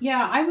center?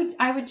 Yeah,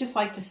 I would just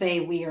like to say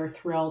we are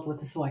thrilled with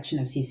the selection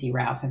of CC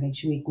Rouse. I think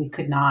we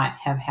could not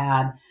have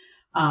had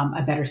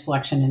a better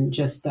selection, and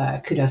just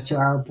kudos to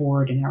our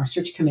board and our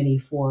search committee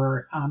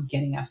for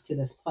getting us to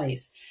this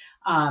place.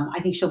 I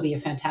think she'll be a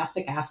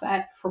fantastic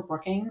asset for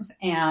Brookings,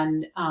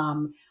 and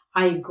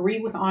I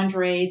agree with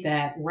Andre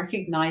that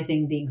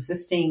recognizing the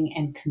existing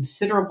and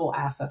considerable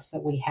assets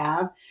that we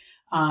have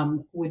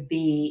would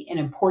be an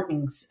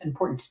important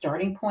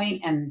starting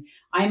point. And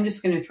I'm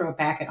just going to throw it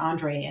back at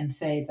Andre and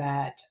say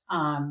that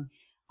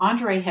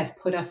Andre has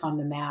put us on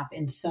the map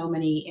in so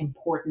many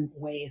important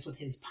ways with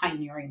his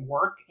pioneering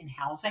work in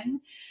housing,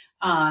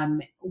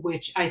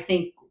 which I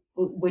think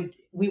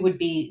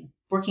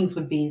Brookings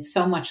would be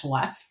so much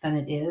less than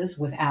it is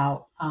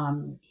without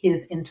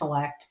his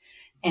intellect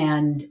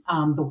and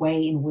the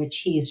way in which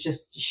he is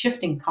just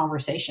shifting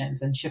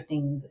conversations and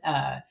shifting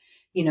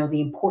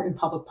the important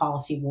public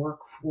policy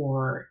work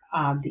for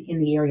in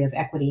the area of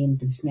equity and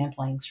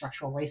dismantling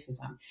structural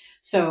racism.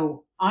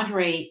 So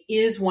Andre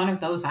is one of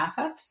those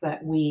assets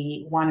that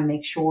we want to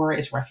make sure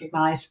is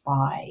recognized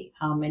by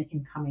an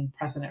incoming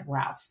President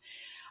Rouse.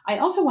 I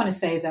also want to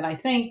say that I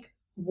think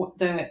one of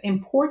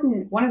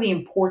the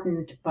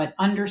important but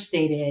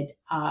understated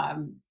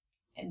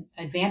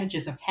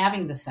advantages of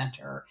having the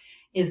center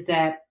is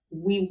that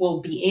we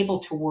will be able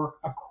to work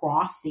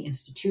across the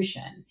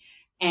institution.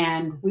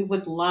 And we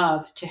would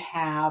love to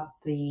have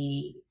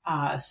the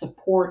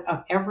support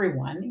of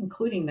everyone,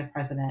 including the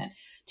president,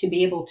 to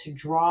be able to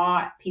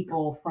draw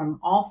people from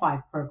all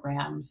 5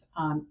 programs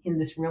in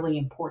this really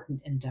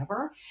important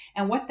endeavor.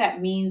 And what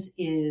that means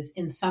is,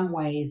 in some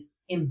ways,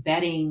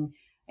 embedding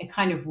a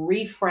kind of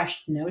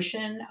refreshed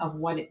notion of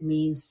what it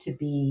means to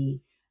be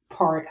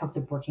part of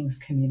the Brookings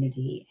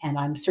community. And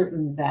I'm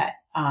certain that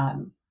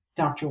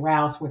Dr.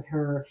 Rouse, with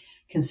her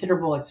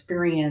considerable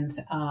experience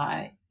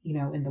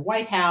in the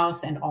White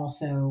House and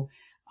also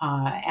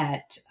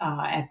at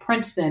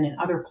Princeton and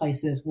other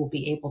places, will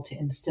be able to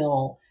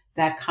instill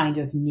that kind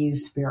of new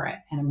spirit.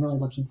 And I'm really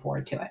looking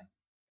forward to it.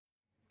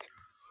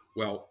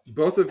 Well,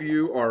 both of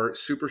you are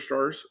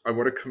superstars. I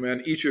want to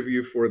commend each of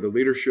you for the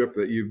leadership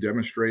that you've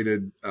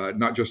demonstrated,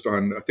 not just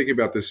on thinking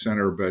about this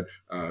center, but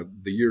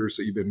the years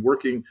that you've been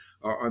working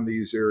on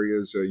these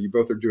areas. You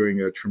both are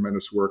doing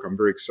tremendous work. I'm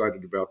very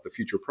excited about the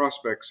future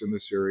prospects in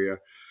this area.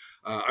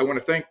 I want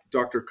to thank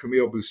Dr.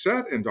 Camille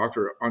Bousset and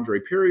Dr. Andre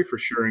Perry for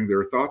sharing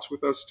their thoughts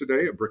with us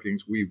today. At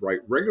Brookings, we write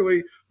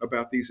regularly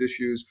about these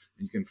issues,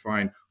 and you can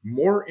find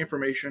more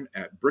information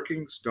at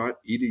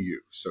brookings.edu.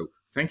 So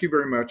thank you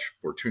very much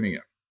for tuning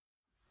in.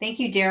 Thank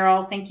you,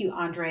 Daryl. Thank you,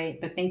 Andre.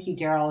 But thank you,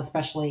 Daryl,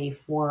 especially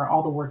for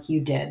all the work you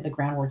did, the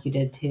groundwork you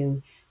did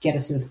to get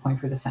us to this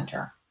point for the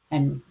center.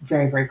 And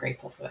very, very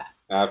grateful for that.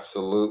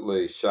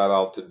 Absolutely. Shout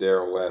out to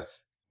Daryl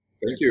West.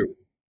 Thank you.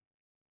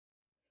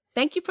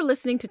 Thank you for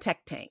listening to Tech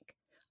Tank,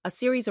 a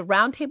series of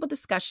roundtable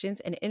discussions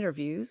and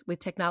interviews with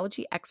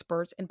technology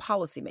experts and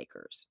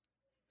policymakers.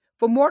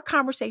 For more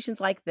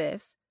conversations like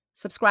this,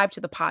 subscribe to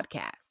the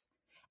podcast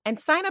and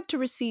sign up to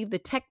receive the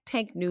Tech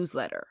Tank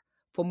newsletter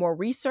for more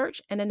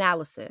research and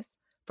analysis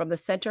from the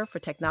Center for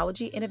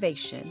Technology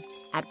Innovation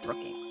at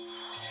Brookings.